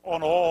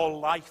on all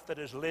life that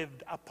is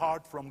lived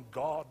apart from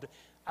God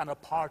and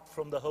apart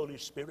from the Holy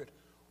Spirit.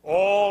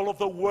 All of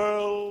the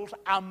world's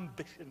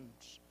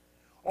ambitions,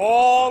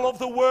 all of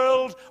the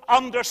world's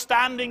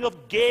understanding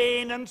of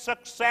gain and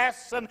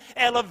success and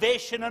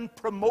elevation and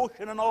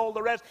promotion and all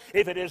the rest,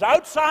 if it is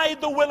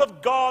outside the will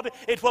of God,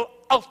 it will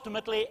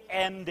ultimately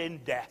end in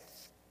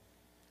death.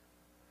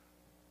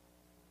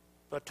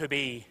 But to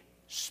be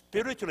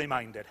spiritually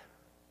minded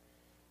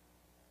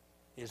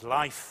is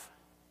life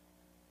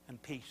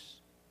and peace.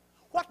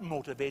 What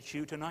motivates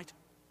you tonight?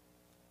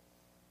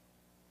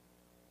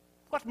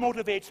 What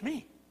motivates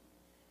me?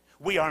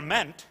 We are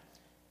meant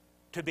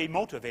to be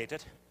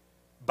motivated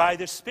by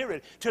the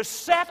Spirit, to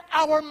set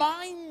our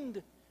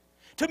mind,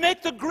 to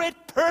make the great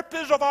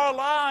purpose of our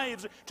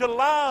lives, to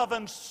love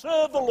and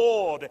serve the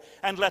Lord,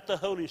 and let the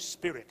Holy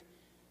Spirit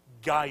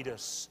guide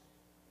us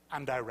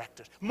and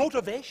direct us.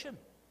 Motivation.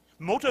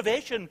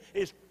 Motivation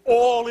is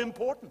all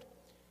important.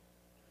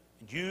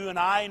 And you and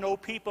I know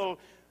people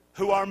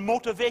who are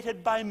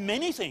motivated by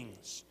many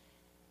things.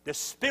 The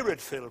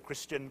Spirit-filled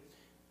Christian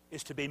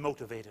is to be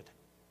motivated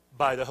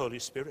by the Holy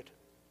Spirit.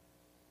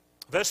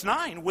 Verse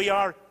 9, we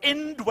are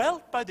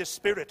indwelt by the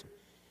Spirit.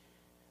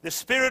 The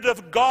Spirit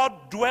of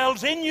God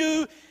dwells in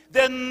you,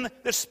 then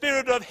the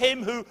Spirit of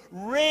him who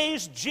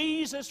raised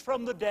Jesus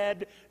from the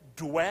dead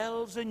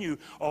dwells in you.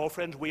 Oh,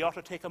 friends, we ought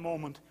to take a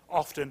moment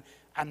often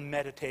and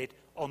meditate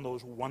on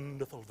those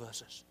wonderful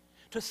verses.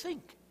 To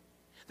think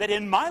that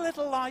in my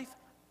little life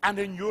and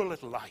in your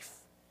little life,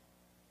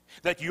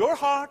 that your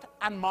heart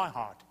and my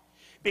heart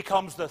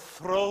becomes the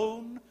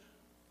throne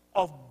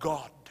of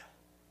God,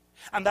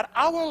 and that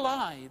our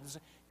lives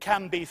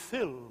can be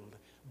filled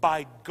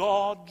by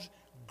God's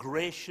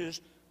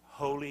gracious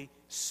Holy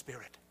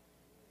Spirit.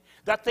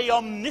 That the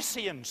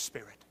omniscient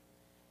Spirit,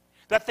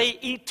 that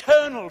the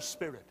eternal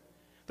Spirit,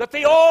 that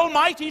the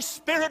almighty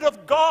Spirit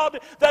of God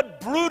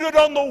that brooded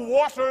on the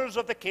waters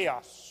of the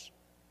chaos,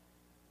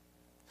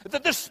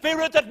 that the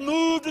Spirit that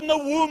moved in the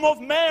womb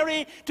of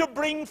Mary to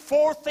bring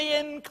forth the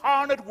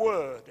incarnate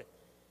Word,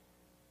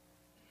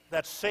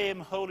 that same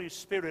Holy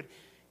Spirit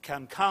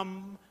can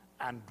come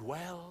and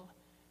dwell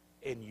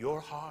in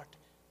your heart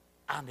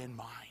and in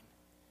mine.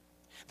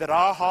 That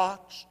our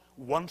hearts,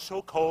 once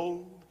so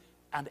cold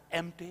and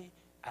empty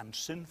and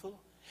sinful,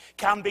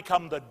 can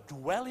become the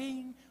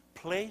dwelling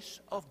place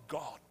of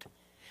God.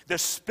 The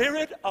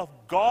Spirit of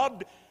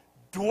God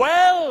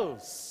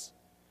dwells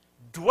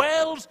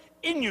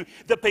in you.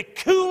 The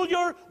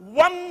peculiar,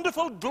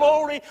 wonderful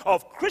glory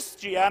of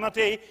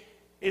Christianity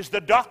is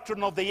the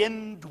doctrine of the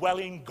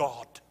indwelling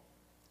God.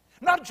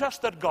 Not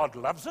just that God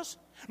loves us,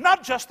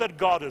 not just that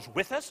God is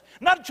with us,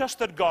 not just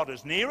that God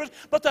is near us,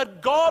 but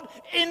that God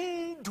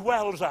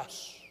indwells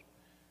us.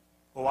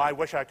 Oh, I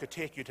wish I could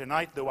take you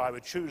tonight, though I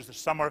would choose the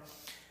summer.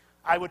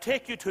 I would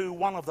take you to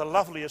one of the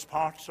loveliest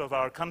parts of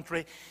our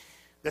country,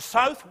 the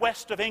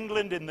southwest of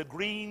England in the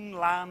green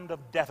land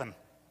of Devon.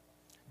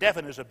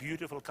 Devon is a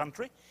beautiful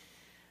country.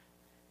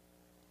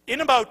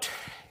 In about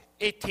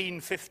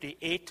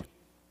 1858,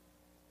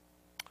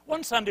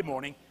 one Sunday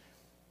morning,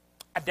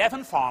 a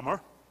Devon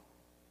farmer,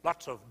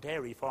 lots of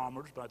dairy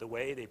farmers, by the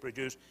way, they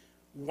produce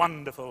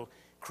wonderful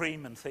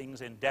cream and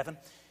things in Devon.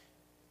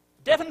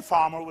 Devon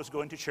farmer was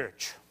going to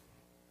church.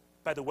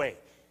 By the way,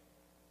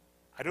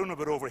 I don't know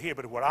about over here,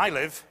 but where I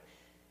live,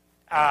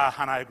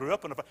 and I grew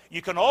up,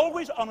 you can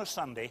always on a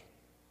Sunday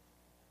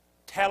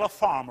tell a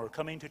farmer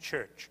coming to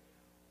church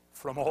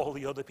from all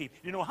the other people.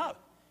 You know how?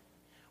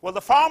 Well, the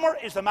farmer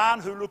is the man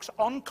who looks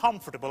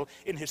uncomfortable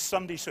in his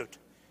Sunday suit,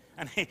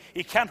 and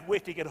he can't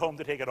wait to get home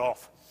to take it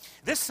off.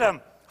 This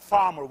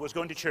farmer was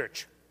going to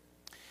church,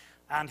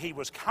 and he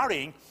was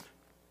carrying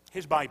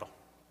his Bible.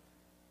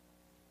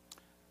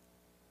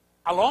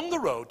 Along the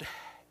road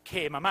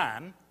came a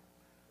man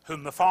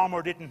whom the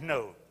farmer didn't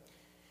know.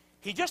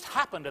 He just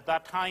happened at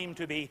that time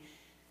to be,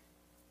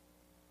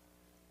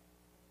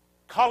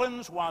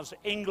 Collins was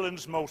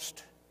England's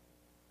most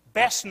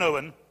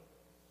best-known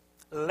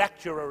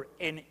lecturer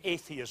in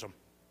atheism.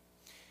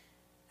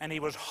 And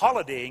he was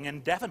holidaying in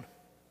Devon.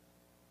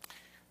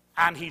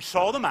 And he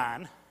saw the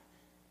man,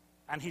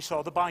 and he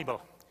saw the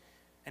Bible.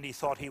 And he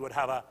thought he would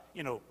have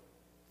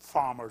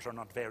farmers are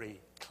not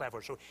very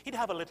clever, so he'd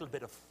have a little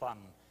bit of fun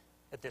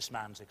at this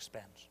man's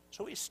expense.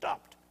 So he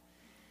stopped.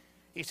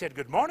 He said,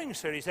 "Good morning,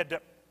 sir." He said,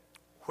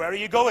 "Where are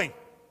you going?"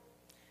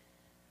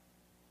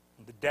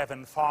 And the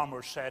Devon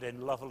farmer said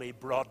in lovely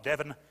broad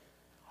Devon,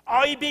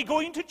 "I be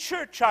going to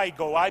church, I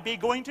be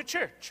going to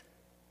church."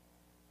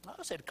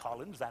 "Oh," said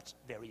Collins, "that's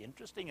very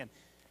interesting. And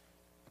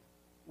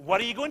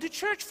what are you going to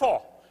church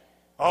for?"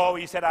 "Oh,"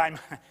 he said,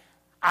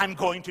 I'm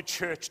going to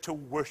church to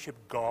worship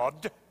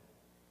God."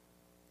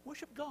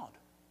 "Worship God?"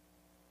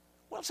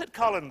 "Well," said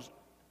Collins,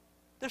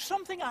 "there's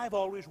something I've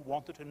always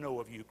wanted to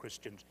know of you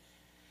Christians.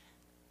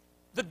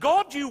 The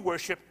God you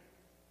worship,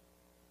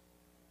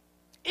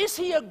 is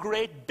he a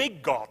great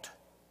big God?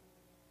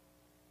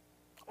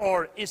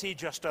 Or is he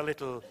just a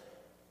little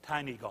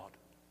tiny God?"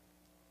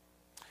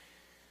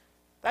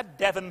 That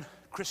Devon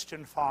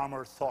Christian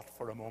farmer thought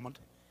for a moment.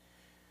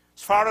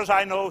 As far as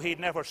I know, he'd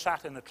never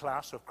sat in a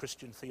class of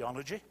Christian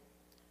theology.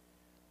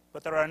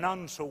 But there are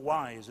none so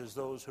wise as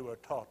those who are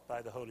taught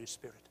by the Holy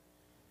Spirit.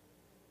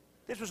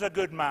 This was a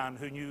good man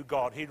who knew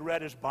God. He'd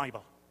read his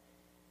Bible.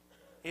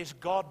 Is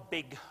God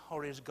big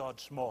or is God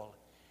small?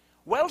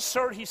 "Well,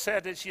 sir," he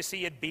said, "as you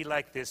see, it'd be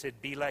like this,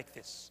 it'd be like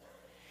this."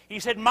 He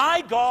said,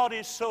 "My God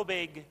is so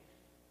big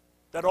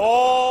that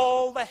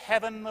all the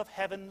heaven of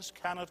heavens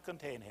cannot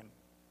contain him.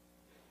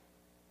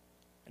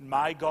 And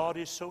my God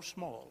is so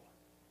small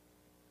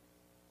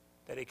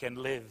that he can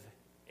live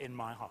in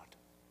my heart."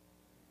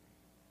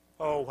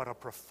 Oh, what a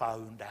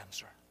profound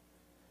answer.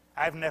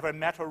 I've never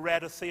met or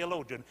read a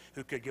theologian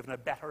who could give a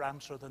better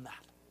answer than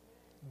that.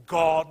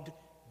 God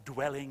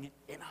dwelling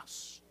in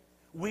us.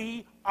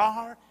 We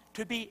are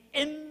to be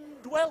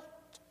indwelt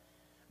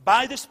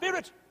by the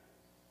Spirit,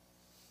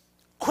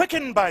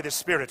 quickened by the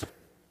Spirit.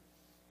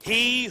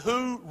 He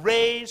who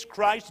raised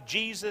Christ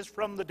Jesus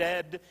from the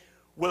dead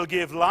will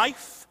give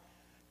life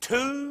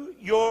to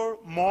your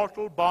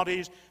mortal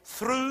bodies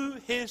through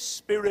his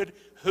Spirit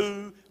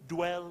who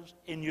dwells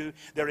in you.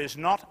 There is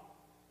not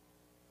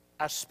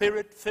a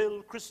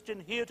Spirit-filled Christian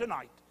here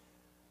tonight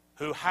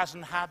who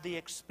hasn't had the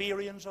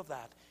experience of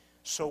that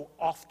so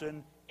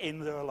often in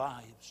their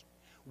lives.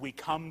 We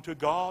come to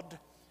God,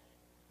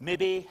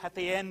 maybe at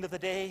the end of the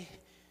day,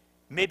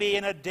 maybe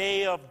in a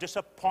day of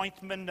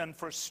disappointment and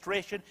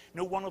frustration.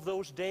 You know, one of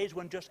those days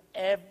when just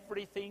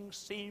everything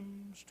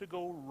seems to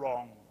go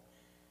wrong.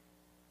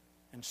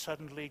 And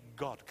suddenly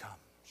God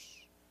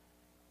comes,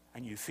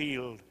 and you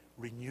feel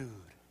renewed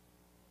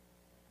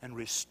and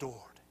restored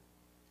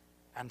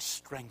and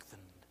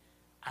strengthened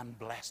and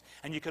blessed.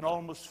 And you can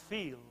almost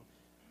feel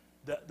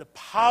the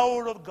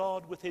power of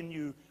God within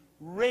you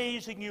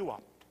raising you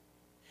up,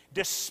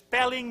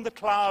 dispelling the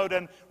cloud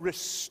and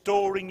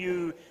restoring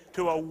you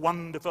to a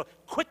wonderful,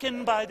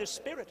 quickened by the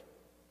Spirit.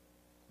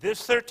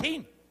 Verse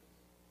 13,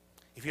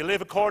 if you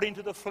live according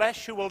to the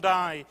flesh, you will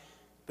die.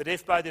 But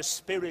if by the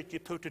Spirit you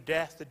put to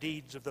death the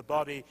deeds of the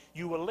body,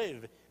 you will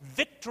live.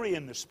 Victory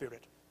in the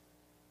Spirit.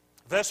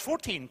 Verse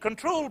 14,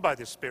 controlled by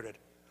the Spirit.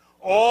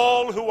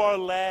 All who are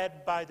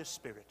led by the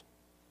Spirit,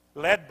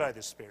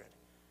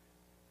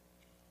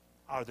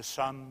 are the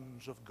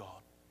sons of God.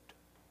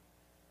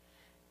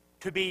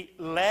 To be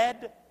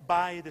led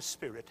by the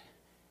Spirit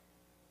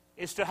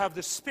is to have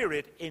the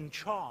Spirit in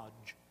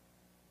charge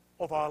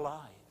of our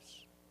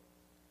lives.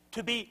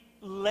 To be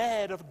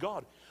led of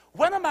God.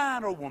 When a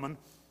man or woman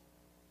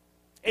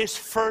is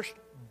first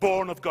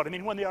born of God, I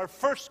mean when they are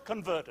first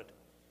converted,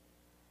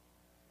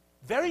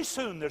 very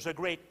soon there's a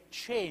great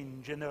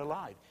change in their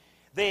life.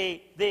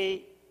 There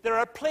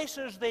are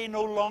places they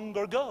no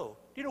longer go.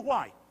 Do you know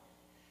why?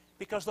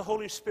 Because the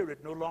Holy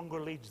Spirit no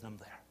longer leads them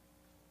there.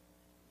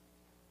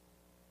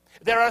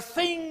 There are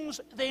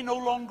things they no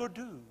longer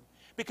do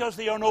because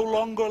they are no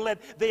longer led.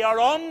 They are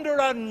under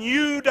a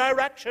new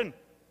direction.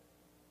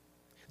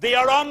 They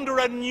are under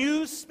a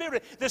new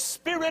spirit. The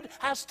Spirit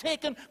has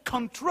taken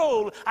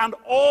control, and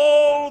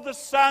all the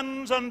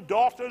sons and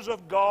daughters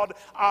of God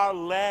are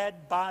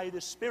led by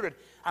the Spirit.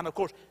 And of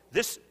course,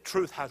 this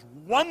truth has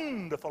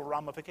wonderful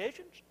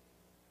ramifications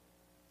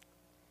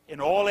in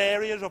all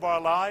areas of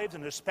our lives,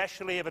 and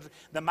especially if it's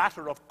the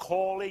matter of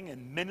calling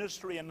and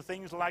ministry and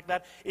things like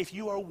that. If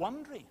you are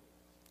wondering,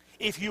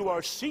 if you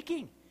are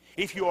seeking,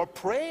 if you are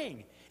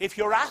praying, if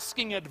you're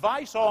asking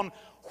advice on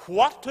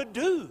what to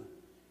do,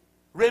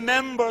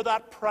 remember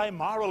that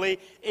primarily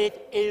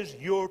it is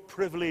your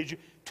privilege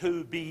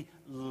to be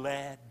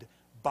led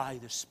by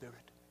the Spirit.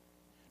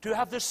 To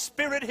have the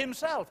Spirit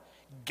himself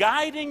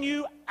guiding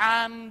you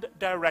and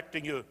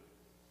directing you.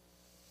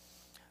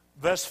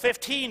 Verse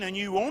 15, a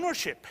new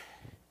ownership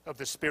of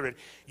the Spirit.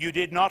 You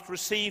did not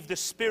receive the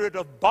spirit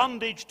of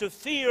bondage to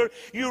fear.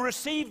 You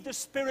received the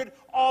spirit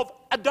of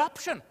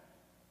adoption.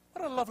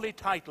 What a lovely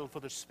title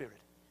for the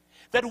Spirit.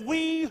 That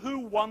we who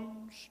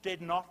once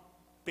did not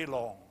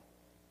belong,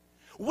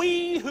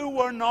 we who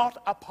were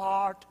not a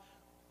part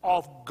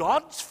of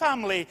God's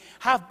family,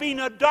 have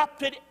been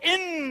adopted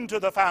into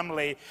the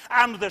family,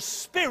 and the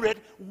Spirit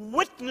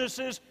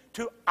witnesses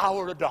to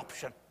our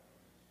adoption.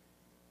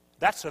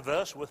 That's a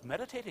verse worth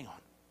meditating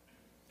on.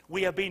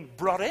 We have been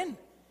brought in,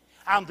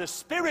 and the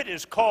Spirit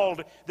is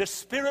called the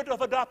Spirit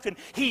of adoption.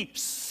 He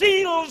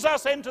seals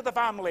us into the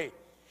family.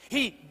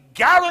 He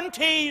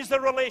guarantees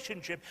the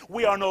relationship.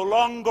 We are no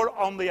longer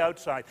on the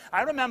outside.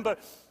 I remember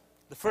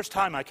the first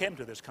time I came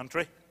to this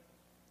country,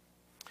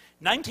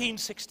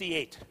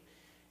 1968,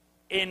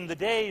 in the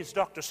days,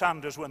 Dr.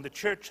 Sanders, when the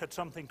church had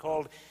something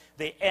called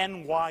the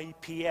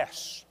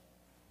NYPS.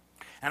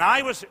 And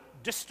I was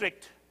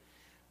district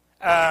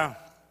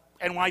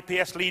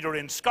NYPS leader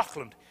in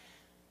Scotland.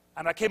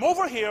 And I came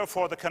over here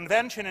for the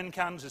convention in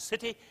Kansas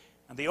City,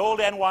 and the old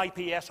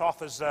NYPS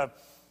office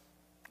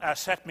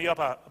set me up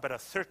about a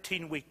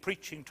 13-week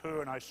preaching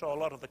tour, and I saw a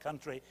lot of the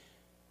country,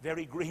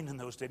 very green in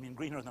those days, I mean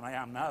greener than I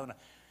am now, and a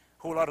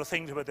whole lot of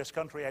things about this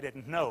country I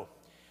didn't know.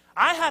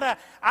 I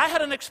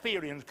had an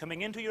experience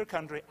coming into your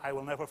country I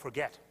will never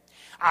forget.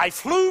 I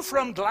flew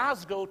from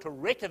Glasgow to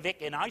Reykjavik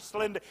in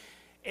Iceland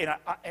in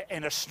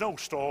a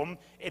snowstorm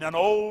in an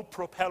old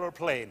propeller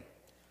plane.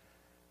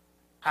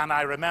 And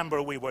I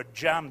remember we were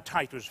jammed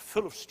tight. It was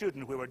full of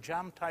students. We were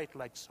jammed tight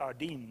like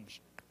sardines.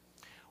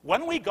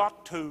 When we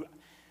got to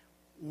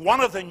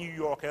one of the New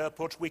York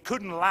airports, we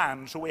couldn't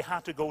land, so we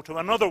had to go to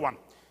another one.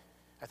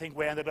 I think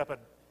we ended up at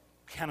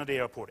Kennedy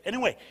Airport.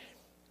 Anyway,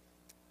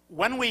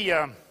 when we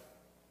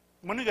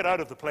got out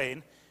of the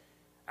plane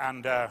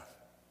and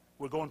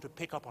we're going to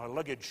pick up our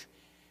luggage,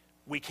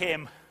 we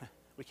came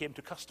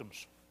to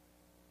customs.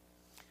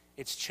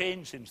 It's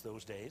changed since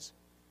those days.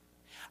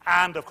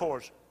 And of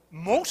course,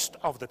 most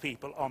of the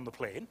people on the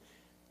plane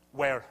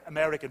were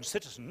American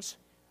citizens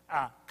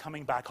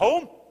coming back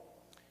home.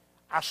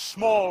 A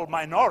small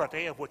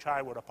minority, of which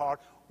I were a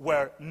part,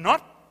 were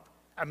not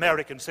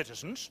American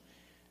citizens.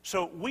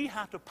 So we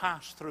had to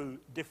pass through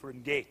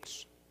different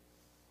gates.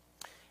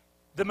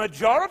 The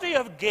majority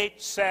of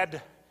gates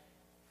said,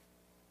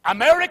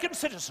 American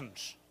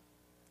citizens.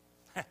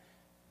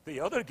 The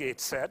other gate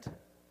said,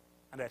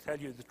 and I tell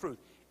you the truth,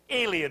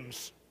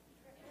 aliens.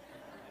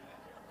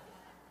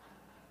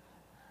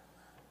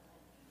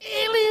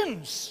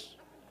 Aliens.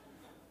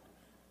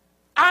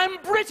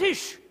 I'm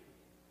British.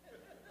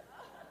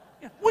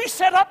 We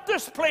set up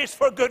this place,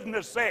 for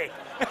goodness sake.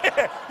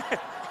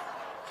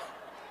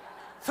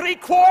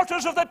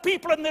 3/4 of the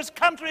people in this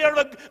country are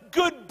a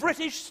good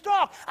British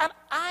stock, and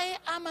I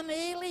am an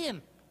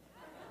alien.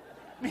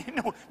 You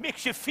know,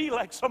 makes you feel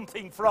like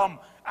something from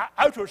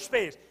outer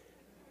space.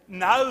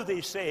 Now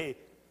they say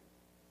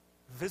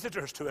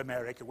visitors to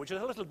America, which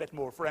is a little bit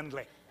more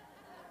friendly.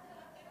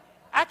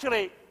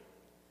 Actually,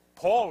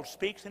 Paul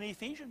speaks in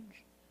Ephesians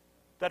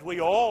that we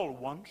all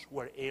once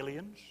were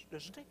aliens,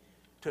 doesn't he,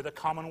 to the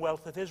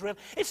commonwealth of Israel.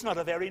 It's not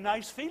a very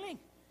nice feeling.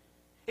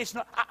 It's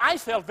not. I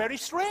felt very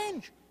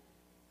strange.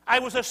 I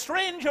was a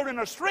stranger in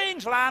a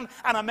strange land,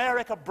 and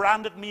America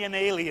branded me an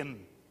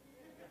alien.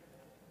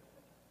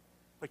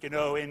 But you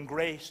know, in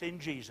grace, in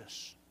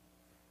Jesus,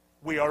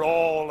 we are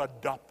all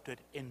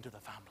adopted into the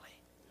family.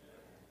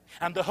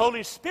 And the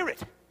Holy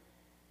Spirit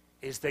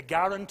is the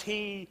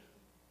guarantee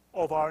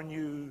of our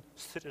new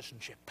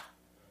citizenship.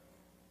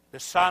 The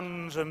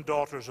sons and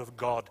daughters of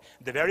God.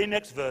 The very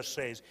next verse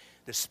says,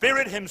 the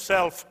Spirit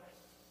himself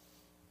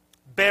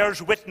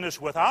bears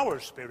witness with our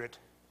spirit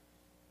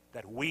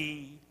that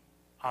we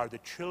are the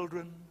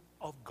children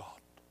of God.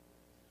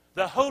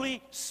 The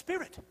Holy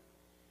Spirit.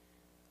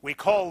 We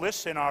call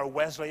this in our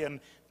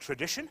Wesleyan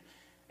tradition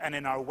and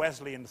in our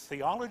Wesleyan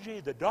theology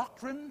the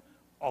doctrine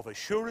of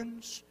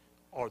assurance,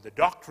 or the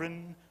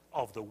doctrine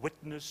of the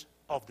witness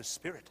of the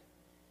Spirit.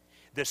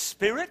 The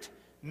Spirit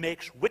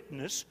makes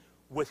witness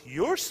with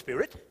your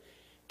spirit,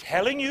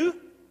 telling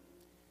you,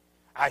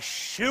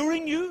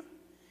 assuring you,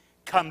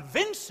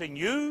 convincing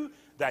you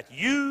that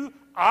you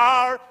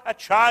are a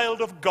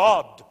child of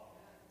God.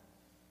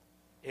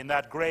 In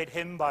that great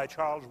hymn by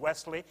Charles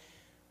Wesley,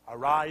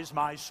 "Arise,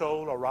 my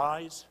soul,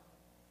 arise.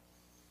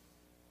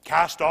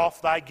 Cast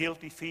off thy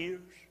guilty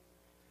fears.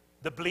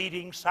 The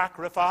bleeding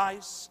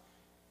sacrifice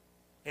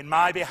in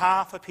my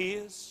behalf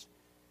appears.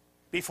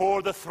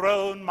 Before the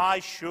throne my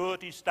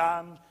surety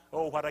stands.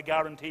 Oh, what a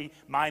guarantee.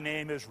 My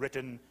name is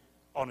written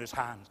on his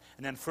hands."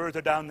 And then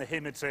further down the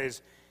hymn it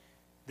says,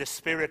 the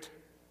Spirit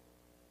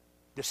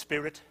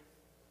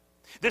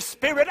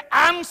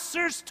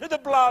answers to the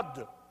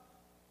blood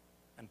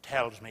and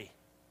tells me,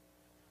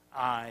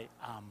 I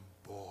am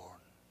born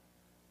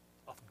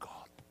of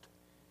God.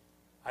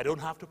 I don't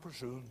have to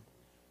presume.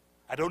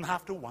 I don't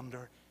have to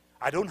wonder.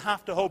 I don't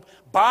have to hope.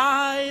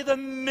 By the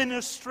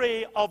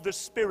ministry of the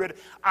Spirit,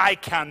 I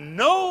can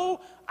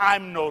know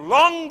I'm no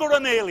longer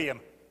an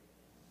alien.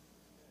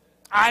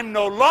 I'm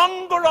no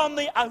longer on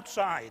the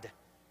outside.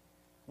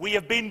 We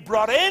have been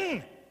brought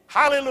in.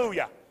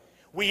 Hallelujah.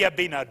 We have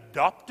been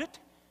adopted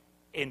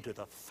into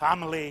the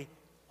family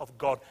of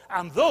God.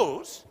 And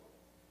those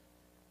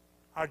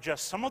are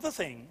just some of the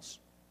things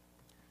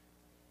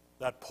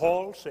that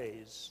Paul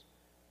says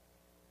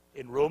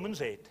in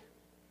Romans 8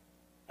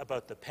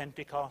 about the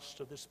Pentecost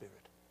of the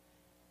Spirit.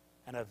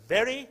 And a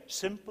very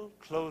simple,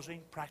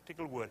 closing,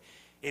 practical word.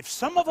 If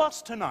some of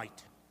us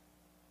tonight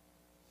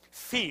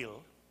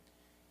feel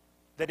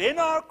that in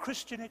our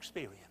Christian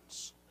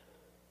experience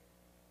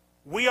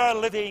we are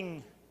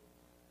living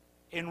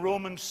in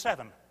Romans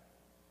 7,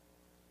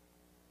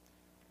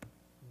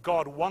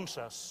 God wants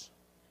us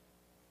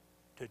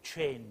to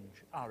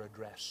change our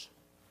address.